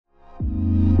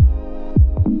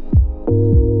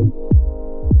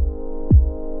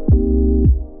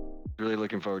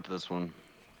looking forward to this one.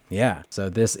 Yeah. So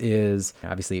this is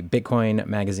obviously Bitcoin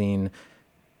Magazine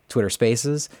Twitter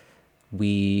Spaces.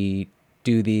 We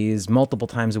do these multiple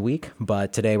times a week,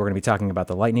 but today we're going to be talking about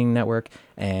the Lightning Network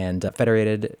and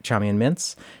federated Chaumian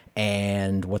mints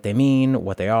and what they mean,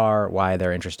 what they are, why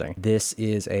they're interesting. This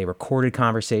is a recorded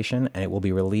conversation, and it will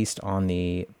be released on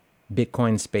the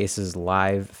Bitcoin Spaces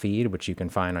live feed, which you can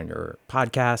find on your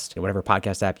podcast, whatever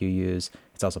podcast app you use.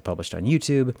 It's also published on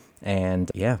YouTube. And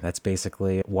yeah, that's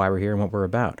basically why we're here and what we're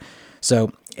about.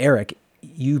 So, Eric,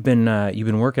 you've been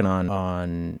working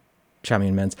on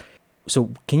Chaumian mints.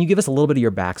 So can you give us a little bit of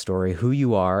your backstory, who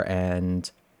you are,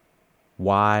 and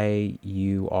why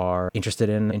you are interested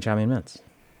in Chaumian mints?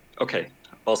 Okay,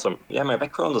 awesome. Yeah, my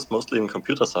background is mostly in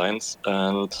computer science,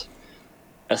 and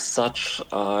as such,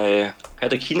 I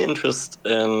had a keen interest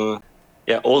in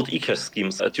old eCash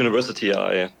schemes. At university,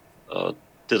 I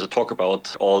did a talk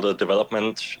about all the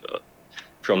development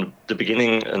from the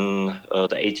beginning in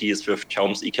the 80s with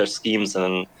Chaum's eCash schemes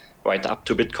and right up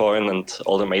to Bitcoin and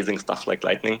all the amazing stuff like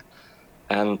Lightning.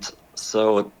 And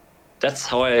so that's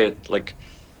how I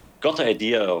got the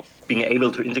idea of being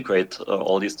able to integrate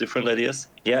all these different ideas.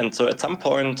 Yeah, and so at some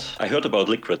point I heard about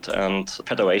Liquid and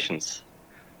federations.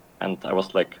 And I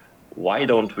was like, why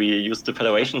don't we use the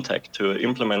federation tech to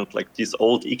implement these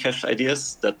old eCash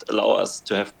ideas that allow us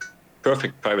to have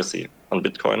perfect privacy on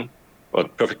Bitcoin, or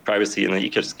perfect privacy in an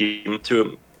eCash scheme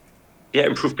to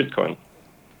improve Bitcoin.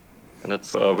 And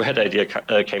that's where the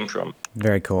idea came from.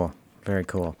 Very cool. Very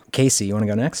cool. Casey, you want to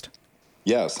go next?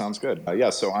 Yeah, sounds good.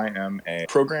 So I am a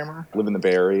programmer, live in the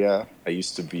Bay Area. I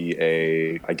used to be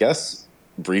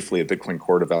briefly a Bitcoin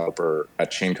core developer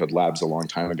at Chaincode Labs a long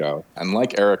time ago. And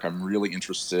like Eric, I'm really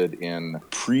interested in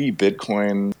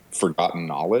pre-Bitcoin forgotten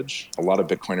knowledge. A lot of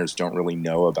Bitcoiners don't really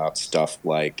know about stuff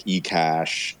like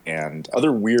eCash and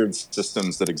other weird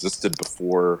systems that existed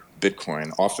before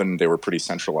Bitcoin. Often they were pretty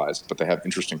centralized, but they have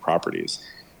interesting properties.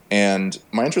 And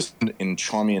my interest in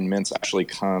Chaumian mints actually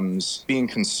comes being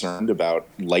concerned about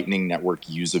Lightning Network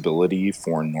usability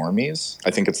for normies.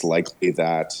 I think it's likely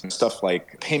that stuff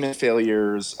like payment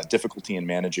failures, difficulty in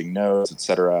managing nodes,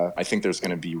 etc. I think there's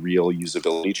going to be real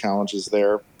usability challenges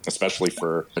there, especially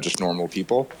for just normal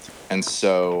people. And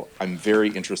so I'm very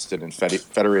interested in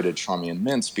federated Chaumian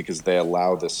mints because they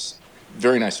allow this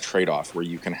very nice trade-off where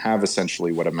you can have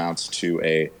essentially what amounts to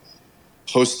a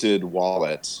hosted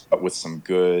wallet, but with some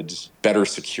good, better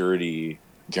security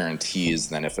guarantees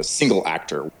than if a single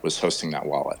actor was hosting that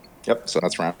wallet. Yep, so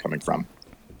that's where I'm coming from.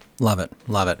 Love it.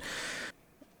 Love it.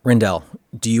 Rindell,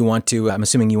 do you want to, I'm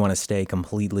assuming you want to stay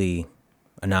completely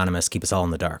anonymous, keep us all in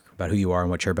the dark about who you are and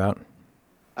what you're about?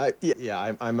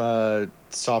 I'm a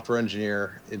software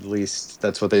engineer, at least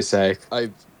that's what they say.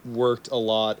 I've worked a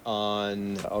lot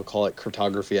on, I'll call it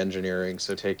cryptography engineering,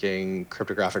 so taking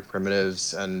cryptographic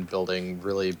primitives and building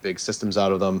really big systems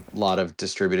out of them. A lot of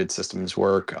distributed systems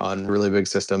work on really big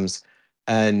systems.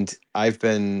 And I've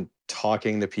been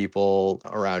talking to people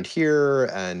around here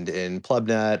and in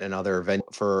PlebNet and other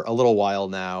events for a little while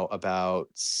now about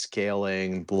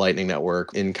scaling the Lightning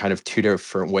Network in kind of two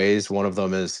different ways. One of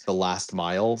them is the last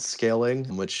mile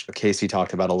scaling, which Casey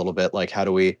talked about a little bit, like how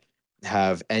do we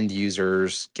have end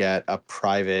users get a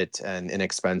private and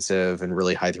inexpensive and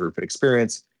really high throughput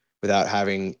experience without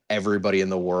having everybody in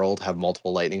the world have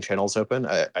multiple Lightning channels open.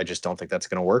 I just don't think that's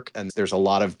going to work. And there's a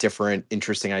lot of different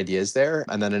interesting ideas there.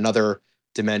 And then another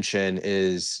dimension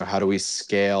is how do we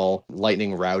scale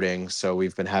Lightning routing? So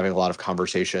we've been having a lot of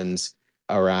conversations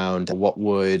around what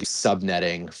would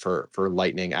subnetting for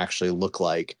Lightning actually look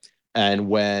like. And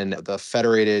when the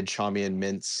federated Chaumian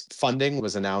mints funding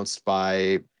was announced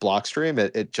by Blockstream,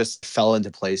 it just fell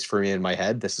into place for me in my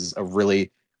head. This is a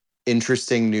really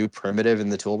interesting new primitive in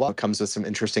the toolbox. It comes with some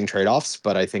interesting trade-offs,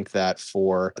 but I think that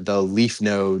for the leaf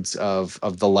nodes of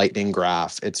the Lightning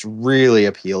graph, it's really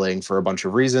appealing for a bunch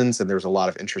of reasons, and there's a lot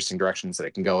of interesting directions that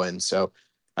it can go in. So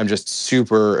I'm just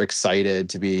super excited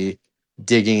to be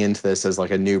digging into this as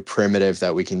like a new primitive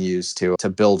that we can use to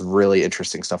build really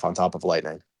interesting stuff on top of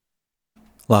Lightning.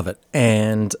 Love it.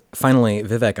 And finally,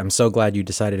 Vivek, I'm so glad you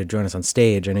decided to join us on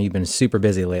stage. I know you've been super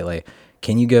busy lately.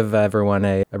 Can you give everyone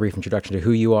a brief introduction to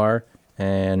who you are,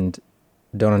 and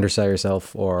don't undersell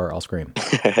yourself or I'll scream.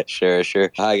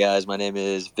 Sure. Hi, guys. My name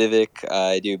is Vivek.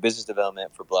 I do business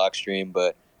development for Blockstream,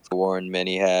 but worn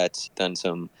many hats, done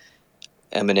some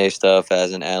M&A stuff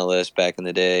as an analyst back in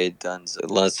the day, done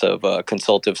lots of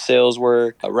consultative sales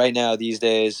work. Right now, these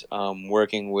days, I'm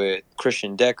working with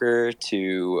Christian Decker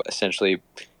to essentially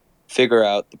figure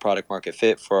out the product market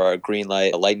fit for our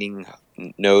Greenlight Lightning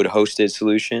node hosted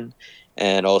solution,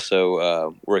 and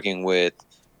also working with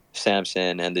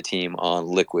Samson and the team on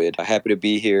Liquid. Happy to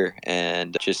be here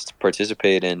and just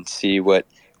participate and see what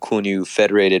cool new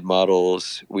federated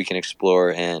models we can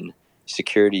explore and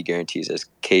security guarantees, as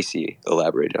Casey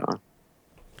elaborated on.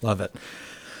 Love it.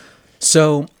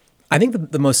 So I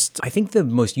think the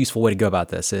most useful way to go about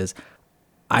this is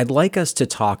I'd like us to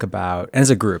talk about, as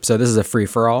a group, so this is a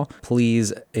free-for-all,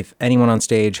 please, if anyone on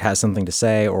stage has something to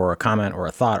say or a comment or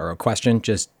a thought or a question,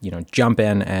 just, jump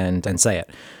in and say it.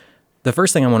 The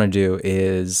first thing I want to do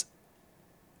is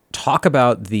talk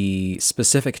about the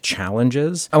specific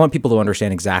challenges. I want people to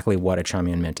understand exactly what a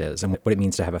Chaumian Mint is and what it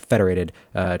means to have a federated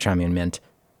Chaumian Mint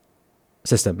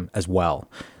system as well.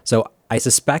 So I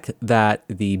suspect that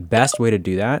the best way to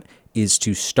do that is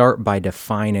to start by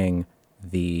defining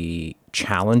the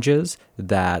challenges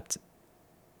that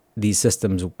these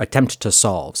systems attempt to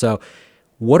solve. So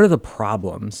what are the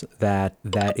problems that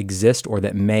exist or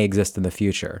that may exist in the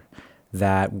future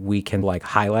that we can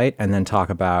highlight and then talk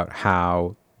about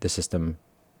how the system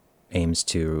aims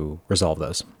to resolve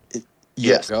those?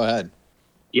 Yes, go ahead.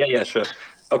 Yeah, sure.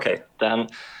 Okay, then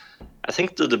I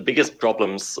think the biggest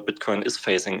problems Bitcoin is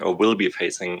facing or will be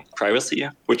facing: privacy,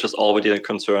 which is already a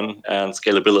concern, and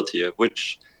scalability,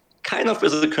 which kind of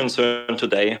is a concern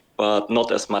today, but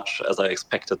not as much as I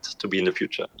expected to be in the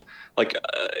future.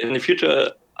 In the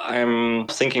future, I'm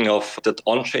thinking of that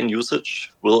on-chain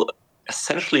usage will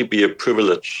essentially be a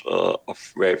privilege of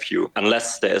very few,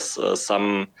 unless there's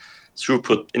some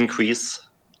throughput increase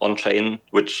on-chain,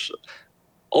 which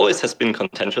always has been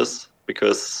contentious,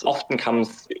 because often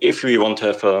comes, if we want to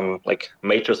have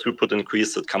major throughput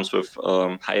increase, it comes with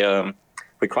higher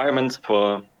requirements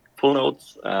for full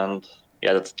nodes, and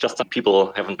that's just that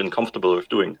people haven't been comfortable with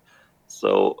doing.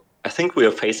 So I think we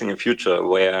are facing a future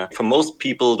where, for most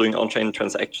people, doing on-chain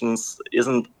transactions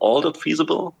isn't all that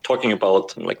feasible. Talking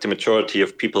about the majority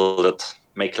of people that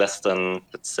make less than,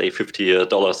 let's say,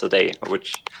 $50 a day,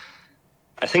 which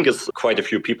I think is quite a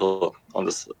few people on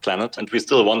this planet, and we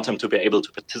still want them to be able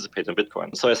to participate in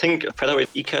Bitcoin. So I think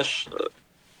federated eCash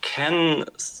can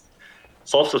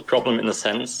solve this problem in a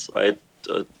sense, right?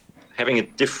 Having a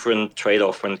different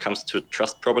trade-off when it comes to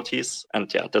trust properties. And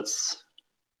that's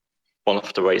one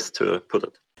of the ways to put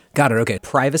it. Got it. Okay.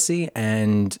 Privacy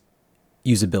and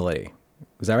usability.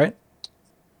 Was that right?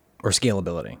 Or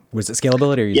scalability? Was it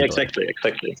scalability or usability? Yeah,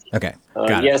 exactly. Okay.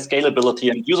 Got it.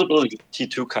 Scalability and usability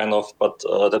too, kind of, but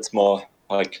that's more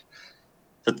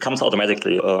that comes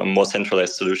automatically, more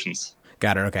centralized solutions.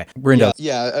 Got it. Okay. We're into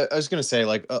I was going to say,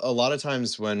 a lot of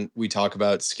times when we talk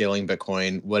about scaling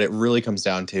Bitcoin, what it really comes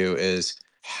down to is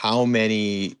how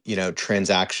many,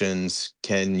 transactions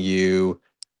can you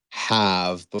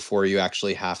have before you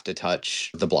actually have to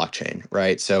touch the blockchain,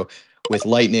 right? So with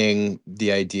Lightning,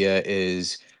 the idea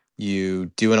is you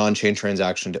do an on-chain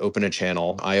transaction to open a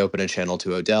channel. I open a channel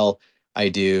to Odell. I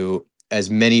do as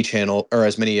many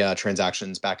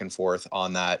transactions back and forth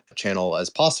on that channel as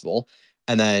possible.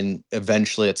 And then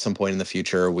eventually at some point in the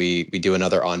future, we do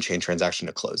another on-chain transaction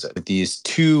to close it. With these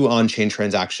two on-chain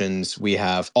transactions, we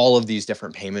have all of these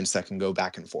different payments that can go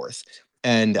back and forth.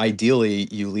 And ideally,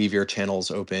 you leave your channels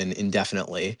open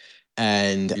indefinitely,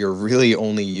 and you're really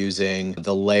only using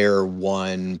the layer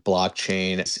one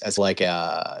blockchain as like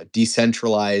a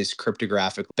decentralized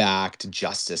cryptographic backed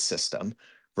justice system,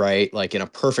 right? Like in a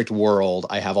perfect world,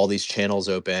 I have all these channels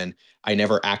open. I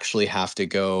never actually have to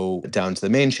go down to the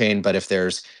main chain, but if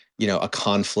there's, a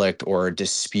conflict or a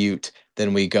dispute,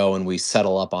 then we go and we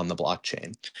settle up on the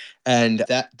blockchain. And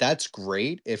that's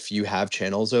great if you have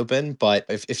channels open, but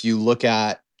if you look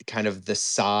at kind of the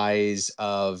size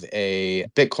of a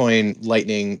Bitcoin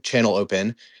Lightning channel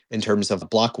open in terms of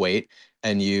block weight,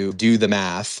 and you do the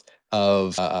math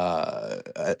of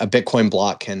a Bitcoin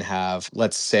block can have,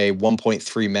 let's say, 1.3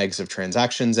 megs of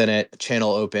transactions in it.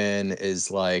 Channel open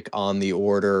is on the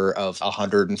order of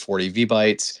 140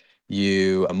 VBytes.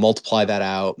 You multiply that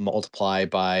out, multiply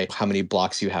by how many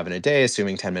blocks you have in a day,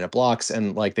 assuming 10-minute blocks.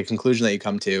 And the conclusion that you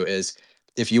come to is,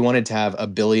 if you wanted to have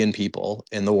 1 billion people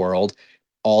in the world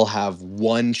all have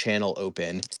one channel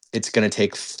open, it's going to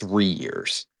take 3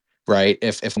 years. Right?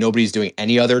 If nobody's doing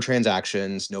any other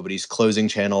transactions, nobody's closing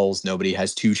channels, nobody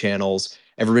has 2 channels,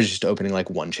 everybody's just opening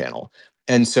one channel.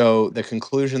 And so the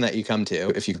conclusion that you come to,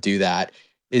 if you do that,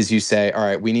 is you say, all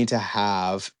right, we need to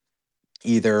have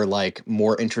either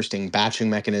more interesting batching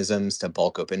mechanisms to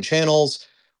bulk open channels,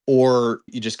 or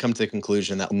you just come to the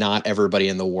conclusion that not everybody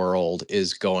in the world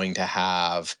is going to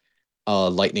have a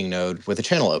Lightning node with a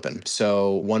channel open.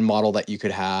 So one model that you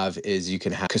could have is you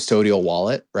can have custodial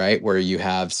wallet, right? Where you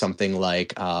have something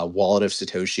like Wallet of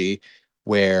Satoshi,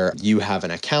 where you have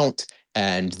an account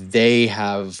And they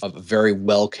have a very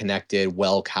well-connected,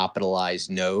 well-capitalized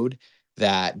node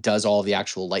that does all the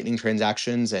actual Lightning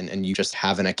transactions, and you just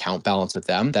have an account balance with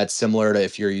them. That's similar to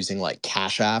if you're using like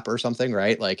Cash App or something,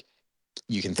 right? Like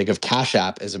you can think of Cash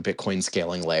App as a Bitcoin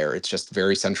scaling layer. It's just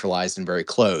very centralized and very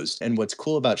closed. And what's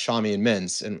cool about Shamian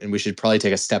Mints, and we should probably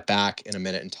take a step back in a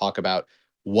minute and talk about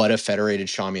what a federated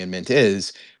Shamian Mint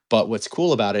is. But what's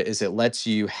cool about it is it lets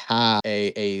you have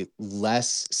a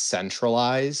less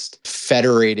centralized,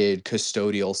 federated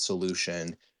custodial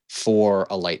solution for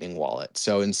a Lightning wallet.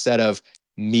 So instead of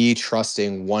me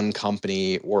trusting one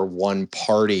company or one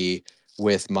party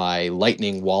with my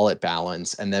Lightning wallet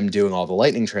balance and them doing all the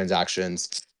Lightning transactions,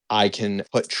 I can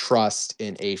put trust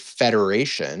in a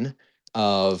federation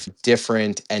of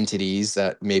different entities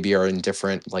that maybe are in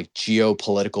different like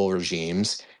geopolitical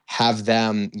regimes, have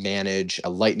them manage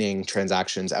Lightning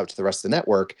transactions out to the rest of the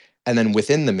network. And then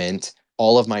within the Mint,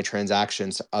 all of my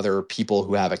transactions, other people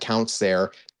who have accounts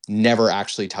there, never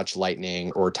actually touch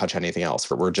Lightning or touch anything else.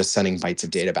 We're just sending bytes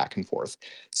of data back and forth.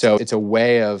 So it's a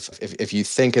way of, if you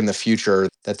think in the future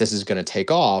that this is going to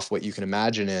take off, what you can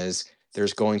imagine is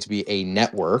there's going to be a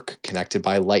network connected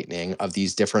by Lightning of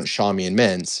these different Shamian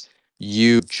mints.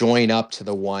 You join up to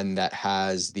the one that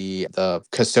has the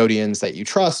custodians that you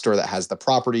trust, or that has the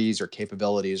properties or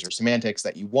capabilities or semantics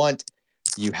that you want.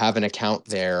 You have an account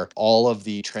there. All of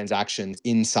the transactions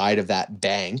inside of that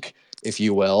bank, if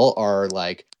you will, are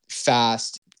like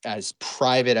fast, as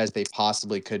private as they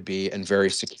possibly could be, and very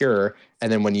secure.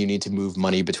 And then when you need to move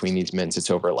money between these mints, it's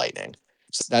over Lightning.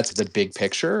 So that's the big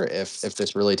picture. If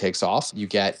this really takes off, you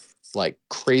get like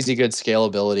crazy good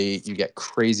scalability, you get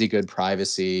crazy good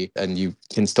privacy, and you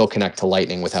can still connect to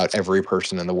Lightning without every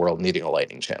person in the world needing a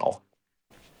Lightning channel.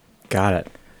 Got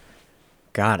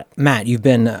it. Matt, you've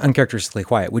been uncharacteristically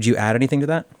quiet. Would you add anything to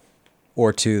that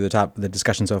or to the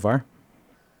discussion so far?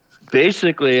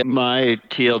 Basically, my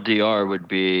TLDR would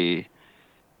be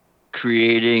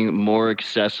creating more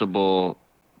accessible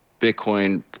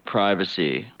Bitcoin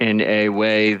privacy in a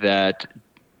way that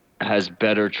has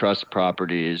better trust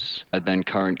properties than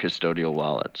current custodial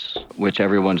wallets, which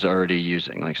everyone's already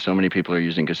using. Like, so many people are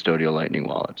using custodial Lightning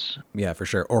wallets. Yeah, for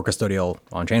sure. Or custodial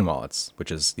on-chain wallets,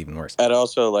 which is even worse. I'd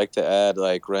also like to add,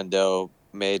 like Rendell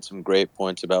made some great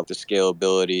points about the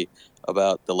scalability,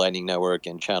 about the Lightning Network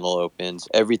and channel opens.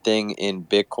 Everything in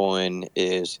Bitcoin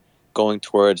is going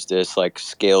towards this like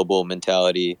scalable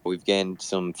mentality. We've gained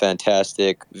some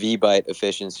fantastic VByte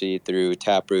efficiency through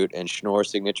Taproot and Schnorr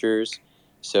signatures.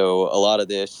 So a lot of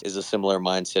this is a similar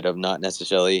mindset of not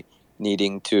necessarily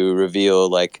needing to reveal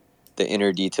like the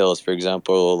inner details, for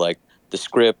example, like the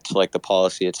script, like the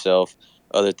policy itself,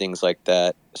 other things like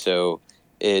that. So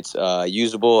it's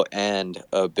usable and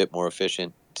a bit more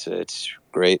efficient. So it's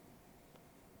great.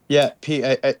 Yeah, Pete,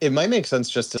 it might make sense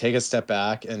just to take a step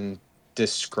back and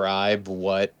describe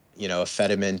what a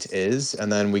Fedimint is,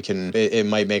 and then it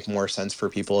might make more sense for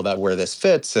people about where this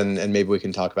fits, and maybe we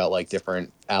can talk about like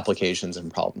different applications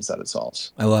and problems that it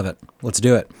solves. I love it. Let's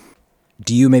do it.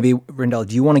 Do you maybe, Rendell,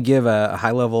 do you want to give a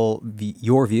high level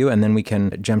your view, and then we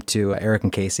can jump to Eric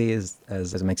and Casey as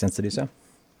it makes sense to do so?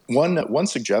 One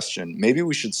suggestion, maybe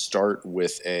we should start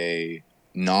with a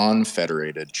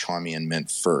non-federated Chaumian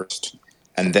Mint first,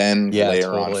 and then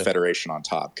layer on Federation on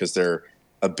top, because they're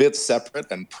a bit separate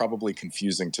and probably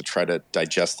confusing to try to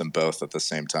digest them both at the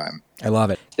same time. I love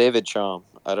it. David Chaum.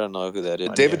 I don't know who that is.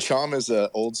 David Chaum is an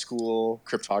old school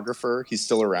cryptographer. He's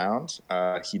still around.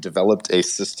 He developed a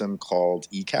system called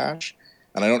eCash,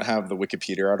 and I don't have the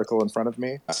Wikipedia article in front of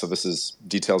me, so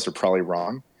details are probably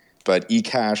wrong. But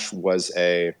eCash was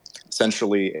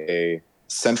essentially a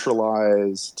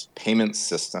centralized payment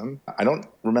system. I don't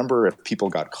remember if people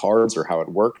got cards or how it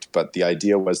worked, but the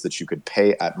idea was that you could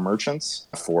pay at merchants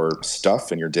for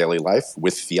stuff in your daily life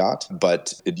with fiat,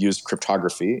 but it used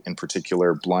cryptography, in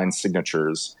particular blind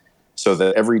signatures, so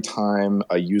that every time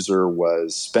a user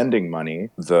was spending money,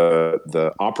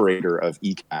 the operator of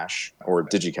eCash or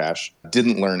DigiCash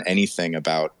didn't learn anything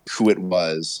about who it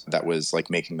was that was like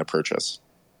making the purchase.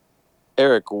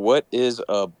 Eric, what is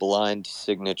a blind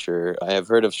signature? I have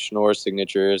heard of Schnorr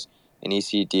signatures and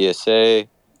ECDSA.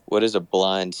 What is a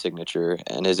blind signature,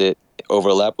 and is it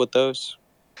overlap with those?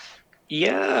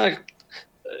 Yeah,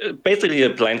 basically a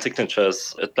blind signature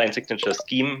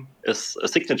scheme is a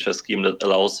signature scheme that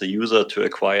allows the user to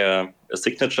acquire a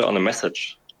signature on a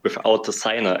message without the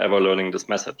signer ever learning this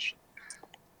message.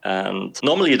 And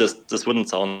normally this wouldn't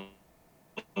sound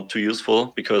too useful,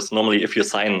 because normally if you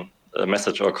sign a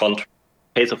message or a contract,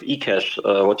 in case of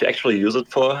eCash, what you actually use it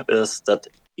for is that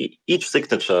each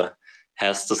signature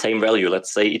has the same value.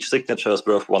 Let's say each signature is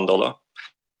worth $1.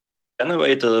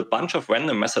 generate a bunch of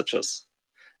random messages.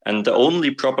 And the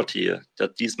only property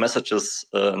that these messages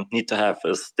need to have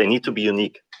is they need to be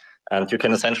unique. And you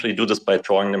can essentially do this by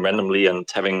drawing them randomly and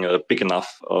having a big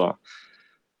enough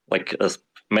like a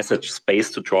message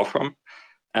space to draw from.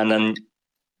 And then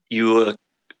you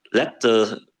let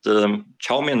the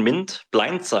Xiaomi and Mint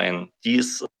blind sign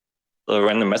these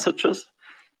random messages,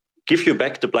 give you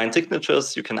back the blind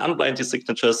signatures, you can unblind these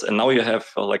signatures, and now you have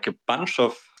like a bunch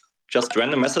of just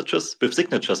random messages with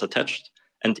signatures attached.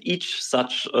 And each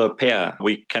such pair,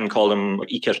 we can call them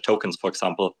eCash tokens, for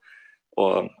example,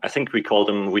 or I think we call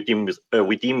them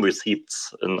redeem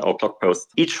receipts in our blog post.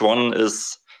 Each one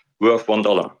is worth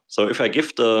 $1. So if I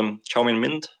give the Xiaomi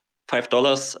Mint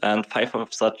 $5 and 5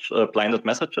 of such blinded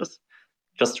messages,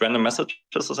 just random messages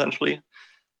essentially,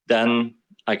 then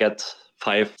I get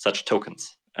 5 such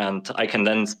tokens. And I can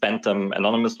then spend them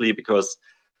anonymously because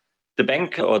the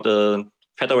bank or the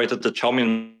federated, the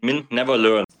Xiaomi Mint never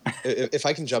learn. If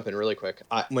I can jump in really quick,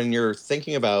 when you're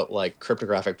thinking about like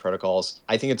cryptographic protocols,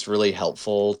 I think it's really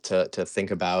helpful to think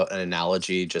about an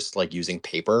analogy just like using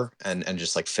paper and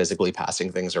just like physically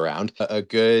passing things around. A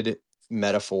good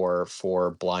metaphor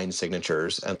for blind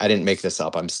signatures, and I didn't make this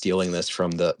up, I'm stealing this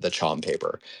from the CHOM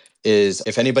paper, is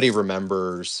if anybody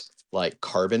remembers like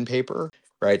carbon paper,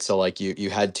 right? So like you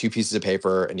had 2 pieces of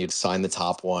paper and you'd sign the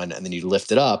top one and then you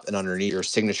lift it up and underneath your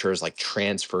signature is like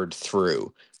transferred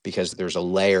through because there's a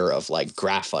layer of like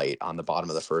graphite on the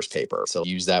bottom of the first paper. So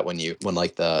use that when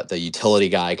like the utility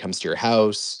guy comes to your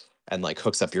house and like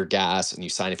hooks up your gas and you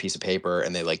sign a piece of paper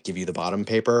and they like give you the bottom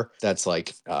paper. That's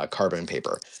like carbon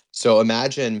paper. So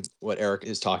imagine what Eric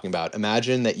is talking about.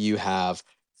 Imagine that you have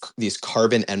these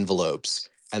carbon envelopes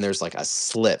and there's like a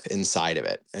slip inside of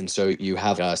it. And so you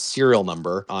have a serial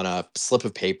number on a slip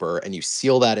of paper and you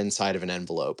seal that inside of an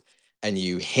envelope and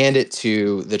you hand it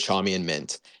to the Xiaomi and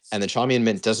Mint. And the Xiaomi and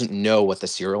Mint doesn't know what the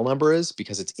serial number is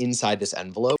because it's inside this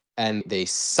envelope. And they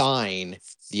sign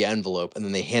the envelope and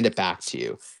then they hand it back to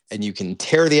you. And you can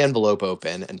tear the envelope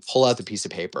open and pull out the piece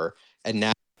of paper. And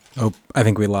now... Oh, I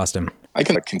think we lost him. I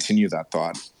can continue that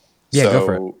thought. Yeah, so go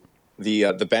for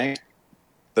it.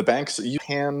 The banks, you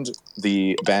hand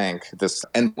the bank this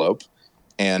envelope,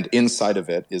 and inside of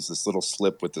it is this little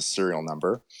slip with the serial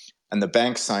number, and the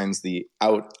bank signs the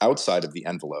outside of the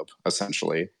envelope,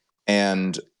 essentially,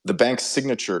 and the bank's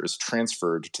signature is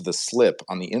transferred to the slip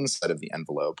on the inside of the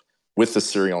envelope with the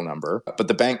serial number, but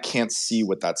the bank can't see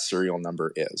what that serial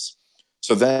number is.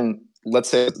 So then, let's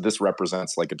say this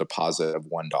represents like a deposit of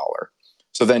 $1.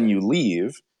 So then you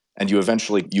leave, and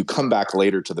you come back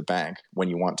later to the bank when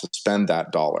you want to spend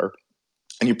that dollar,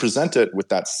 and you present it with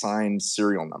that signed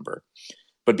serial number.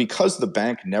 But because the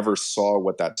bank never saw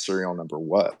what that serial number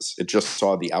was, it just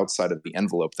saw the outside of the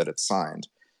envelope that it signed,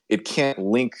 it can't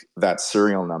link that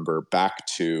serial number back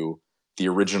to the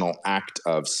original act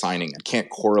of signing. It can't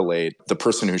correlate the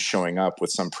person who's showing up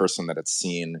with some person that it's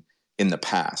seen in the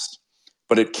past.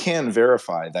 But it can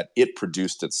verify that it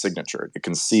produced its signature. It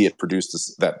can see it produced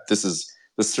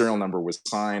the serial number was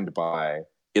signed by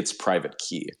its private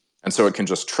key. And so it can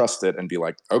just trust it and be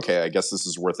like, okay, I guess this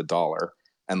is worth $1,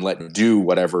 and let it do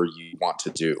whatever you want to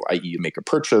do, i.e. make a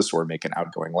purchase or make an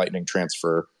outgoing Lightning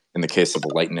transfer in the case of a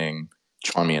Lightning,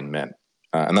 Xiaomi, and Mint.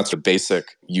 And that's a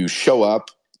basic, you show up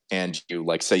and you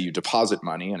say you deposit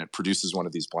money and it produces one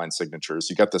of these blind signatures.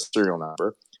 You get the serial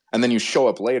number, and then you show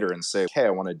up later and say, hey,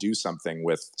 I want to do something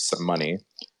with some money.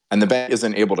 And the bank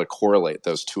isn't able to correlate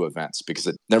those two events because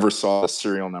it never saw the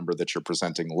serial number that you're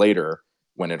presenting later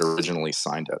when it originally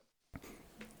signed it.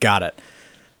 Got it.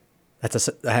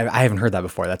 I haven't heard that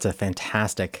before. That's a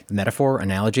fantastic metaphor,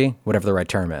 analogy, whatever the right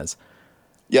term is.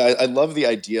 Yeah, I love the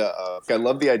idea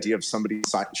of somebody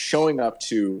showing up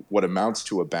to what amounts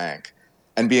to a bank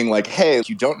and being like, hey,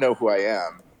 you don't know who I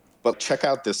am, but check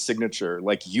out this signature,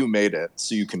 like you made it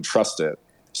so you can trust it.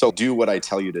 So do what I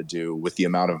tell you to do with the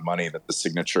amount of money that the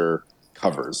signature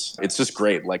covers. It's just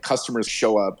great. Like customers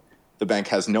show up, the bank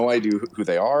has no idea who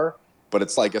they are, but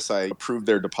it's like, I guess I approved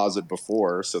their deposit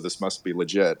before, so this must be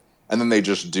legit. And then they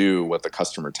just do what the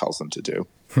customer tells them to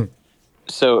do.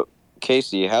 So,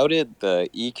 Casey, how did the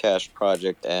eCash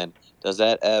project end? Does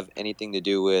that have anything to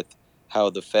do with how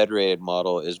the federated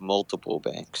model is multiple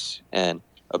banks and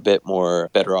a bit more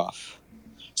better off?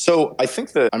 So I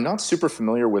think that I'm not super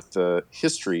familiar with the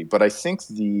history, but I think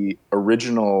the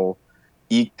original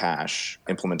eCash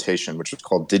implementation, which was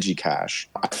called DigiCash,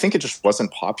 I think it just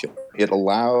wasn't popular. It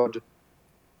allowed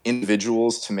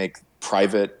individuals to make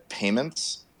private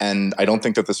payments, and I don't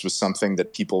think that this was something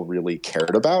that people really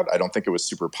cared about. I don't think it was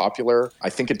super popular. I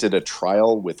think it did a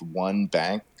trial with one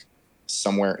bank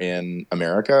somewhere in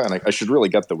America, and I should really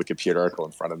get the Wikipedia article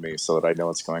in front of me so that I know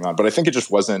what's going on. But I think it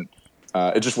just wasn't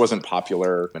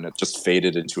popular, and it just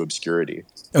faded into obscurity.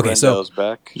 Okay, so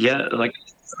back. Yeah, like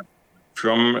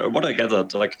from what I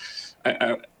gathered, like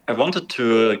I wanted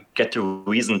to get the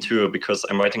reason too, because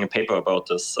I'm writing a paper about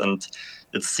this, and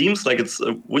it seems like it's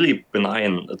really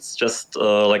benign. It's just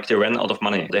like they ran out of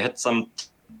money. They had some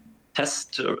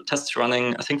tests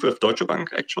running, I think with Deutsche Bank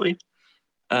actually,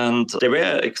 and they were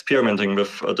experimenting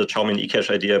with the Xiaomi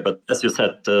eCash idea. But as you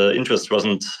said, the interest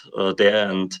wasn't there.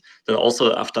 And then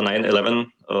also after 9/11,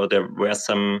 there were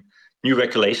some new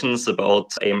regulations about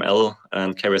AML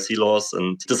and KYC laws,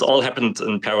 and this all happened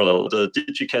in parallel. The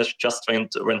DigiCash just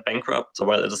went bankrupt,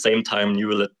 while at the same time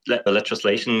new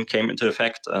legislation came into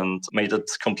effect and made it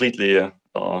completely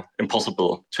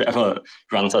impossible to ever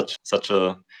run such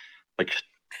a like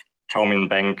Xiaomi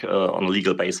Bank on a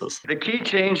legal basis. The key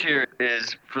change here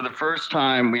is, for the first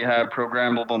time, we have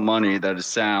programmable money that is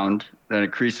sound, that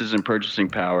increases in purchasing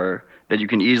power, that you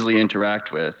can easily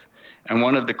interact with. And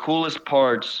one of the coolest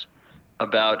parts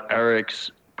about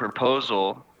Eric's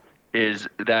proposal is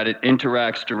that it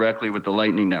interacts directly with the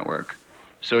Lightning Network.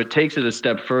 So it takes it a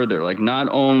step further. Like, not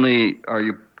only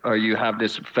are you have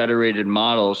this federated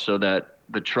model so that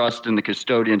the trust in the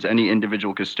custodians, any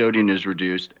individual custodian, is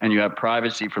reduced, and you have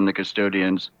privacy from the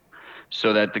custodians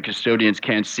so that the custodians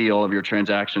can't see all of your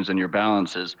transactions and your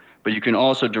balances, but you can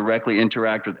also directly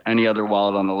interact with any other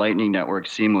wallet on the Lightning Network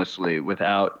seamlessly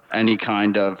without any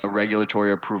kind of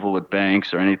regulatory approval with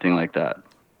banks or anything like that.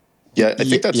 Yeah, I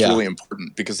think that's really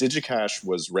important, because DigiCash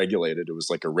was regulated. It was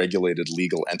like a regulated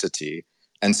legal entity.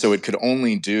 And so it could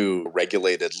only do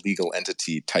regulated legal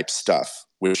entity type stuff,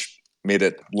 which made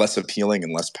it less appealing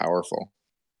and less powerful.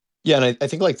 Yeah, and I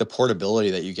think like the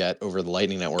portability that you get over the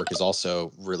Lightning Network is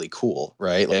also really cool,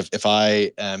 right? If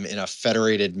I am in a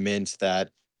federated mint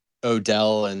that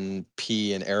Odell and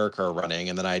P and Eric are running,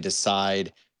 and then I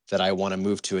decide that I want to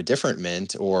move to a different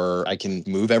mint, or I can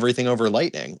move everything over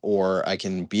Lightning, or I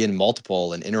can be in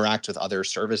multiple and interact with other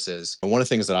services. And one of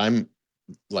the things that I'm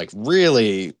like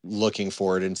really looking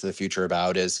forward into the future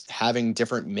about is having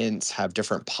different mints have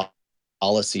different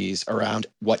policies around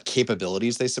what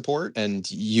capabilities they support,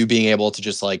 and you being able to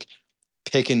just like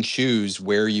pick and choose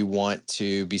where you want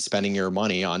to be spending your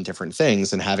money on different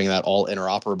things, and having that all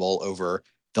interoperable over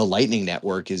the Lightning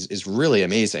Network is really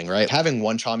amazing, right? Having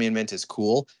one Chaumian Mint is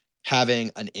cool. Having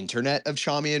an internet of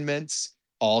Chaumian Mints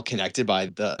all connected by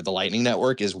the Lightning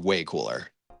Network is way cooler.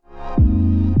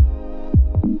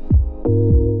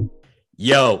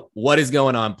 Yo, what is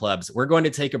going on, plebs? We're going to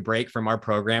take a break from our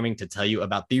programming to tell you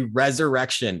about the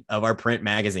resurrection of our print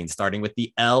magazine, starting with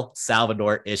the El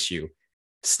Salvador issue.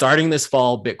 Starting this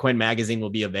fall, Bitcoin Magazine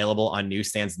will be available on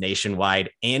newsstands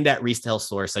nationwide and at retail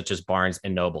stores such as Barnes &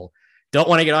 Noble. Don't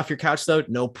want to get off your couch, though?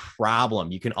 No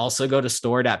problem. You can also go to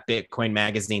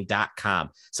store.bitcoinmagazine.com.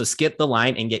 So skip the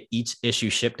line and get each issue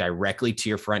shipped directly to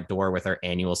your front door with our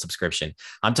annual subscription.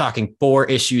 I'm talking 4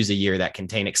 issues a year that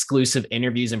contain exclusive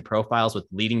interviews and profiles with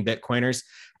leading Bitcoiners,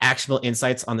 actionable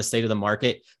insights on the state of the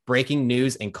market, breaking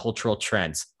news and cultural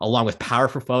trends, along with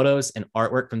powerful photos and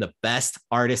artwork from the best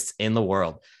artists in the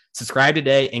world. Subscribe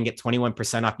today and get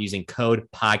 21% off using code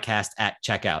podcast at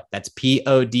checkout. That's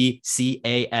PODCAST,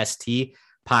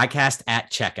 podcast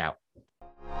at checkout.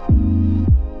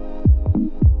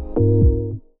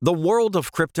 The world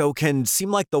of crypto can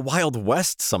seem like the Wild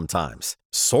West sometimes.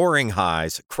 Soaring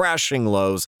highs, crashing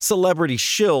lows, celebrity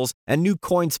shills, and new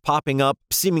coins popping up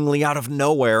seemingly out of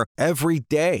nowhere every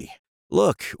day.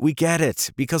 Look, we get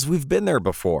it, because we've been there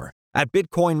before. At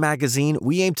Bitcoin Magazine,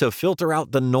 we aim to filter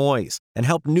out the noise and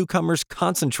help newcomers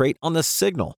concentrate on the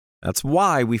signal. That's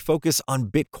why we focus on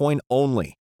Bitcoin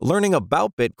only. Learning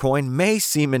about Bitcoin may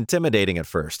seem intimidating at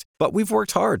first, but we've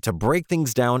worked hard to break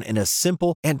things down in a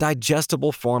simple and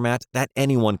digestible format that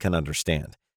anyone can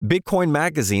understand. Bitcoin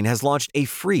Magazine has launched a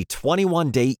free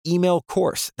 21-day email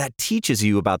course that teaches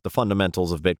you about the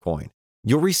fundamentals of Bitcoin.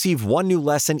 You'll receive one new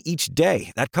lesson each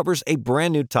day that covers a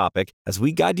brand new topic as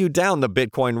we guide you down the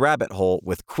Bitcoin rabbit hole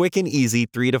with quick and easy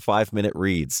 3 to 5 minute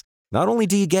reads. Not only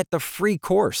do you get the free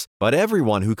course, but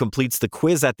everyone who completes the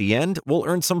quiz at the end will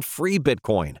earn some free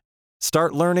Bitcoin.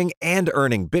 Start learning and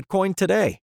earning Bitcoin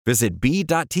today. Visit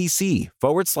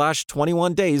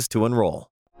b.tc/21 days to enroll.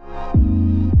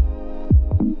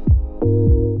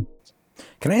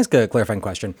 Can I ask a clarifying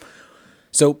question?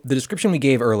 So the description we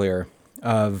gave earlier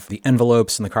of the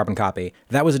envelopes and the carbon copy,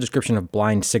 that was a description of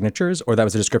blind signatures, or that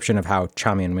was a description of how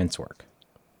Chaumian mints work?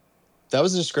 That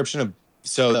was a description of,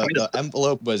 so the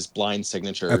envelope was blind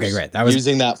signatures. Okay, great.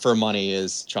 Using that for money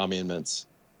is Chaumian mints.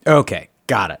 Okay,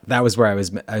 Got it. That was where I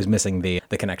was missing the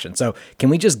connection. So can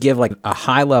we just give like a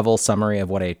high level summary of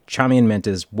what a Chaumian mint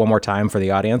is one more time for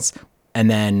the audience?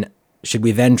 And then should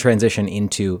we then transition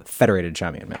into federated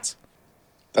Chaumian mints?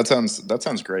 That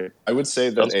sounds great. I would say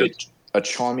that a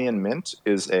Chaumian mint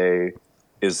is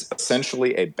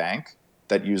essentially a bank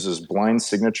that uses blind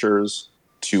signatures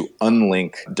to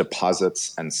unlink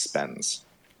deposits and spends.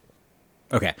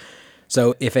 Okay.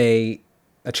 So if a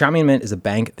Chaumian mint is a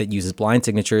bank that uses blind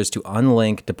signatures to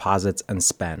unlink deposits and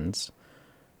spends,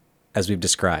 as we've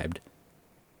described.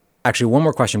 Actually, one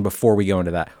more question before we go into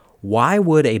that. Why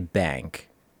would a bank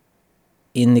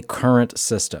in the current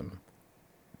system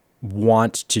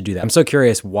want to do that? I'm so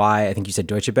curious why. I think you said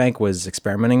Deutsche Bank was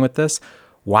experimenting with this.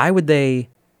 Why would they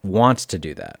want to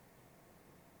do that?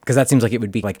 Because that seems like it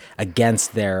would be like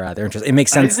against their interest. It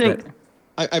makes sense.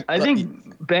 I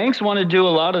think banks want to do a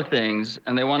lot of things,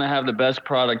 and they want to have the best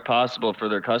product possible for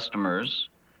their customers,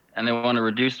 and they want to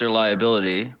reduce their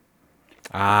liability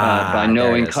by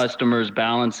knowing customers'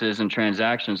 balances and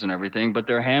transactions and everything. But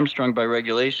they're hamstrung by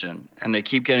regulation, and they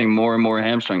keep getting more and more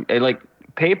hamstrung.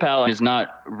 PayPal is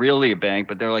not really a bank,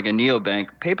 but they're like a neobank.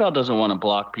 PayPal doesn't want to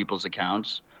block people's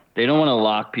accounts. They don't want to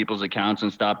lock people's accounts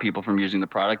and stop people from using the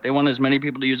product. They want as many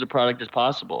people to use the product as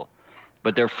possible.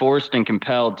 But they're forced and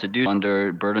compelled to do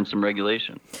under burdensome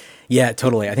regulation. Yeah,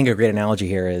 totally. I think a great analogy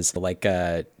here is like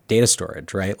data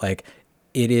storage, right? Like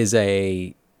it's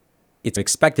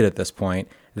expected at this point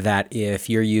that if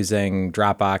you're using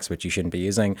Dropbox, which you shouldn't be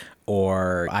using,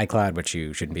 or iCloud, which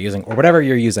you shouldn't be using, or whatever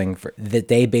you're using, that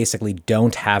they basically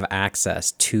don't have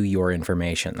access to your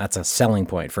information. That's a selling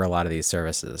point for a lot of these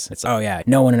services. It's, oh yeah,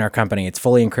 no one in our company, it's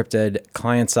fully encrypted,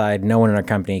 client side, no one in our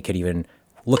company could even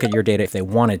look at your data if they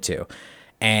wanted to.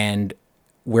 And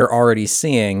we're already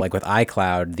seeing, like with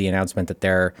iCloud, the announcement that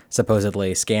they're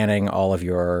supposedly scanning all of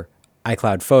your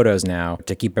iCloud photos now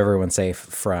to keep everyone safe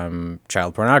from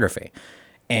child pornography.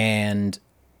 And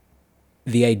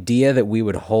the idea that we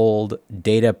would hold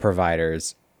data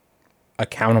providers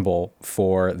accountable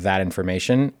for that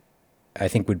information, I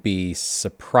think would be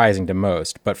surprising to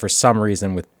most. But for some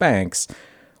reason with banks,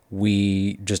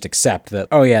 we just accept that,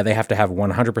 oh yeah, they have to have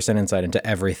 100% insight into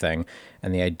everything.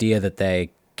 And the idea that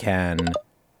they can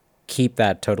keep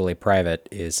that totally private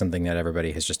is something that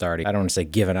everybody has just already, I don't want to say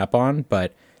given up on,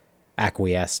 but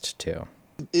acquiesced to.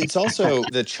 It's also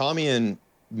the Chaumian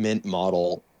mint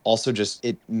model also just,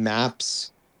 it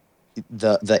maps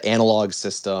the analog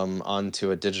system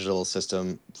onto a digital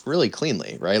system really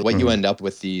cleanly, right? What you end up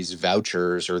with these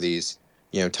vouchers or these,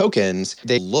 tokens,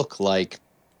 they look like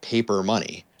paper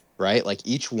money, right? Like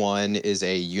each one is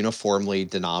a uniformly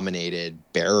denominated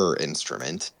bearer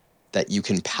instrument that you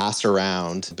can pass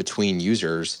around between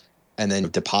users and then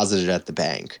deposit it at the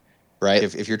bank, right?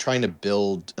 If you're trying to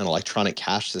build an electronic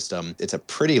cash system, it's a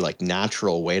pretty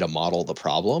natural way to model the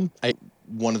problem.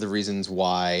 One of the reasons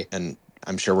why, and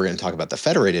I'm sure we're going to talk about the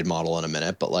federated model in a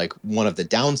minute, but one of the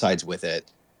downsides with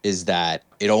it is that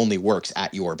it only works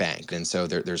at your bank. And so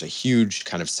there's a huge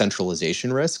kind of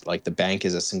centralization risk. Like the bank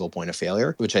is a single point of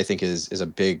failure, which I think is a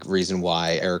big reason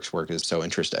why Eric's work is so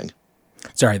interesting.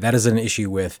 Sorry, that is an issue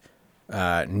with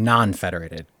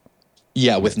non-federated.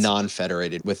 Yeah, with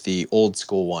non-federated, with the old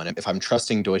school one. If I'm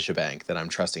trusting Deutsche Bank, then I'm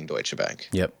trusting Deutsche Bank.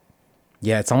 Yep.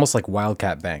 Yeah, it's almost like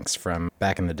wildcat banks from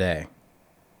back in the day,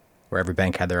 where every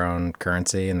bank had their own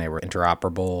currency and they were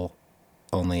interoperable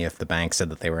only if the bank said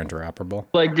that they were interoperable.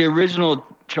 Like the original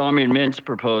Chaumian Mint's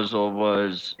proposal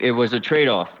was a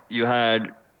trade-off. You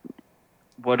had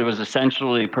what was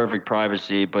essentially perfect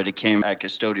privacy, but it came at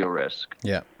custodial risk.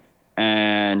 Yeah.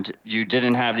 And you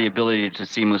didn't have the ability to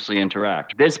seamlessly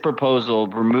interact. This proposal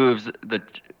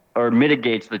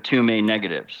mitigates the two main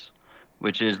negatives,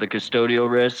 which is the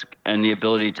custodial risk and the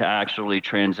ability to actually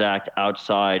transact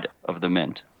outside of the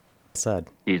mint. Said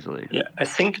easily. Yeah, I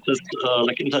think this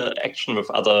interaction with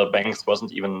other banks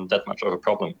wasn't even that much of a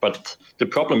problem. But the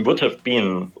problem would have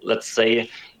been, let's say,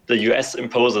 the US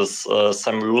imposes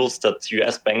some rules that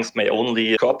US banks may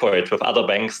only cooperate with other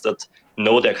banks that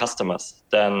know their customers.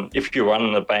 Then if you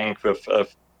run a bank with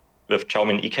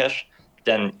Chaumian eCash,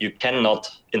 then you cannot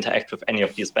interact with any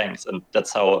of these banks. And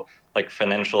that's how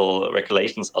financial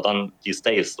regulations are done these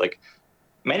days.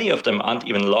 Many of them aren't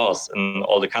even laws in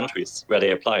all the countries where they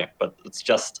apply, but it's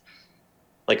just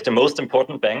the most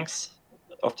important banks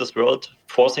of this world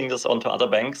forcing this onto other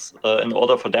banks in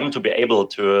order for them to be able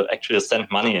to actually send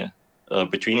money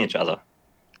between each other.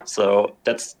 So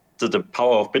that's the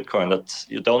power of Bitcoin, that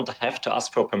you don't have to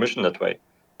ask for permission that way.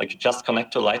 You just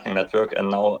connect to a Lightning Network, and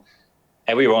now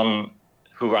everyone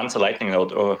who runs a Lightning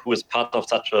node or who is part of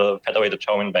such a federated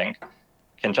Chaumian bank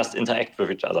can just interact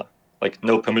with each other.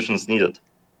 No permissions needed.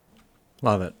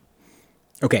 Love it.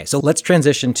 Okay, so let's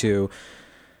transition to,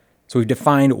 so we've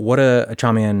defined what a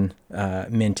Chaumian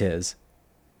mint is.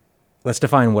 Let's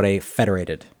define what a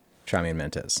federated Chaumian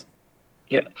mint is.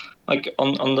 Yeah, like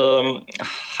on the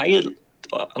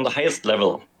highest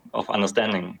level of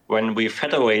understanding, when we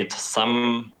federate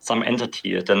some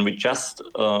entity, then we just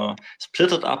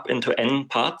split it up into n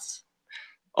parts,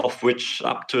 of which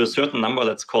up to a certain number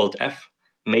that's called f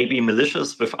may be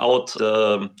malicious without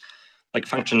the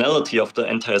functionality of the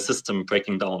entire system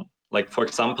breaking down. Like, for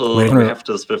example, we have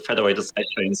this with federated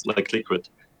sidechains like Liquid.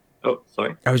 Oh,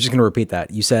 sorry. I was just going to repeat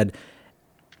that. You said,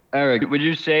 Eric, would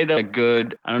you say that a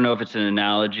good, I don't know if it's an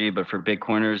analogy, but for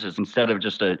Bitcoiners, is instead of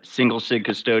just a single sig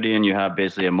custodian, you have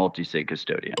basically a multi-sig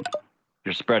custodian.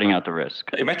 You're spreading out the risk.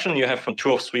 Imagine you have a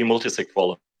 2 of 3 multi-sig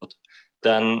wallet.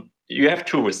 Then you have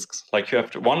 2 risks. Like, you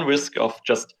have one risk of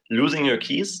just losing your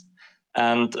keys,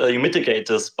 and you mitigate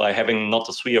this by having not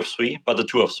a 3 of 3, but a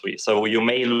 2 of 3. So you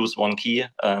may lose one key,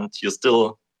 and you're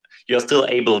still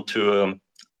able to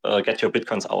get your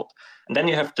Bitcoins out. And then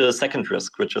you have the second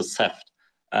risk, which is theft.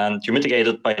 And you mitigate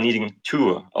it by needing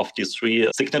 2 of these 3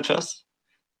 signatures.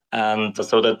 And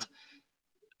so that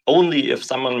only if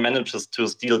someone manages to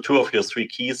steal 2 of your 3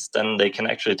 keys, then they can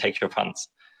actually take your funds.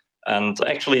 And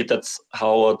actually, that's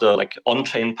how the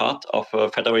on-chain part of a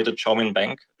federated Chaumian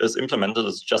bank is implemented.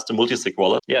 It's just a multi-sig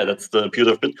wallet. Yeah, that's the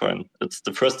beauty of Bitcoin. It's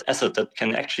the first asset that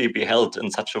can actually be held in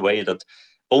such a way that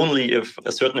only if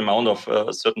a certain amount of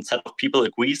a certain set of people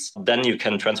agrees, then you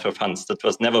can transfer funds. That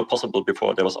was never possible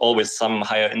before. There was always some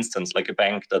higher instance, like a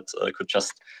bank, that could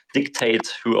just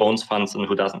dictate who owns funds and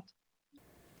who doesn't.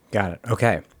 Got it.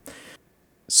 Okay.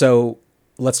 So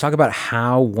let's talk about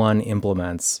how one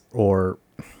implements, or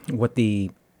what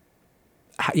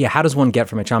how does one get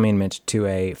from a Chaumian mint to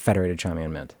a federated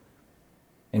Chaumian mint?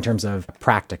 In terms of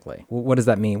practically, what does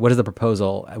that mean? What is the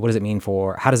proposal? What does it mean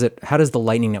for, how does the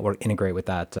Lightning Network integrate with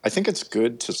that? I think it's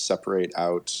good to separate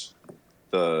out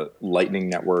the Lightning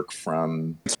Network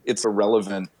from, it's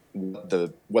irrelevant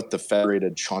what the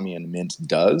federated Chaumian mint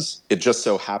does. It just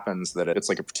so happens that it's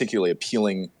like a particularly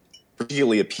appealing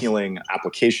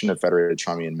application of federated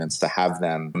Chaumian mints to have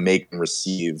them make and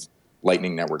receive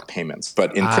Lightning Network payments.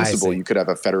 But in principle, you could have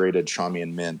a federated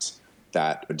Chaumian mint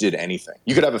that did anything.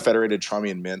 You could have a federated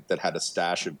Chaumian mint that had a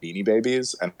stash of Beanie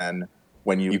Babies, and then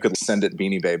when you could send it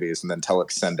Beanie Babies and then tell it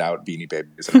to send out Beanie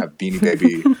Babies and have Beanie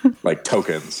Baby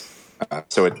tokens.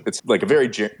 So it's like a very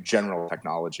general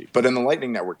technology. But in the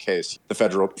Lightning Network case, the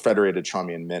federated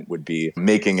Chaumian mint would be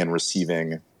making and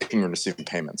receiving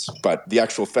payments. But the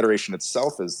actual federation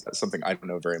itself is something I don't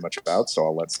know very much about, so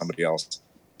I'll let somebody else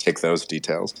take those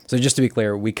details. So just to be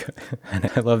clear,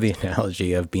 and I love the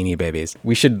analogy of Beanie Babies.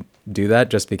 We should do that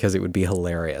just because it would be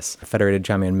hilarious. Federated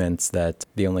Chaumian mints that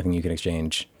the only thing you can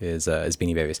exchange is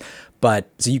Beanie Babies. But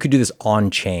so you could do this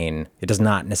on chain. It does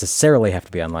not necessarily have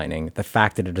to be on Lightning. The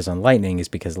fact that it is on Lightning is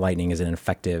because Lightning is an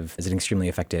extremely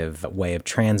effective way of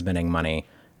transmitting money.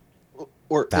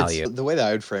 Or value. The way that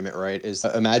I would frame it, right, is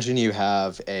imagine you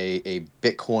have a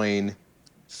Bitcoin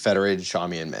federated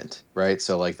Chaumian mint, right?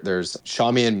 So there's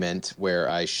Chaumian mint where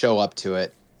I show up to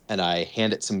it and I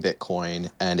hand it some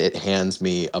Bitcoin, and it hands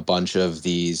me a bunch of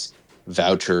these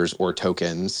vouchers or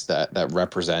tokens that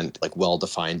represent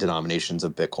well-defined denominations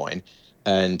of Bitcoin.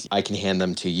 And I can hand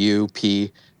them to you,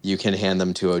 P, you can hand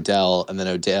them to Odell, and then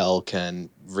Odell can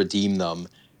redeem them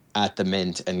at the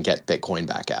mint and get Bitcoin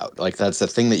back out. That's a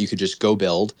thing that you could just go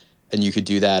build. And you could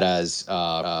do that as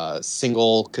a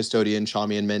single custodian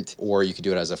Chaumian mint, or you could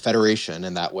do it as a federation.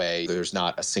 And that way there's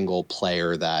not a single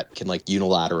player that can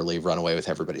unilaterally run away with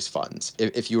everybody's funds.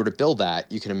 If you were to build that,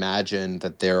 you can imagine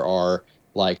that there are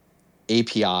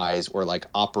APIs or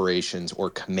operations or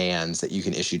commands that you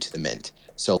can issue to the mint.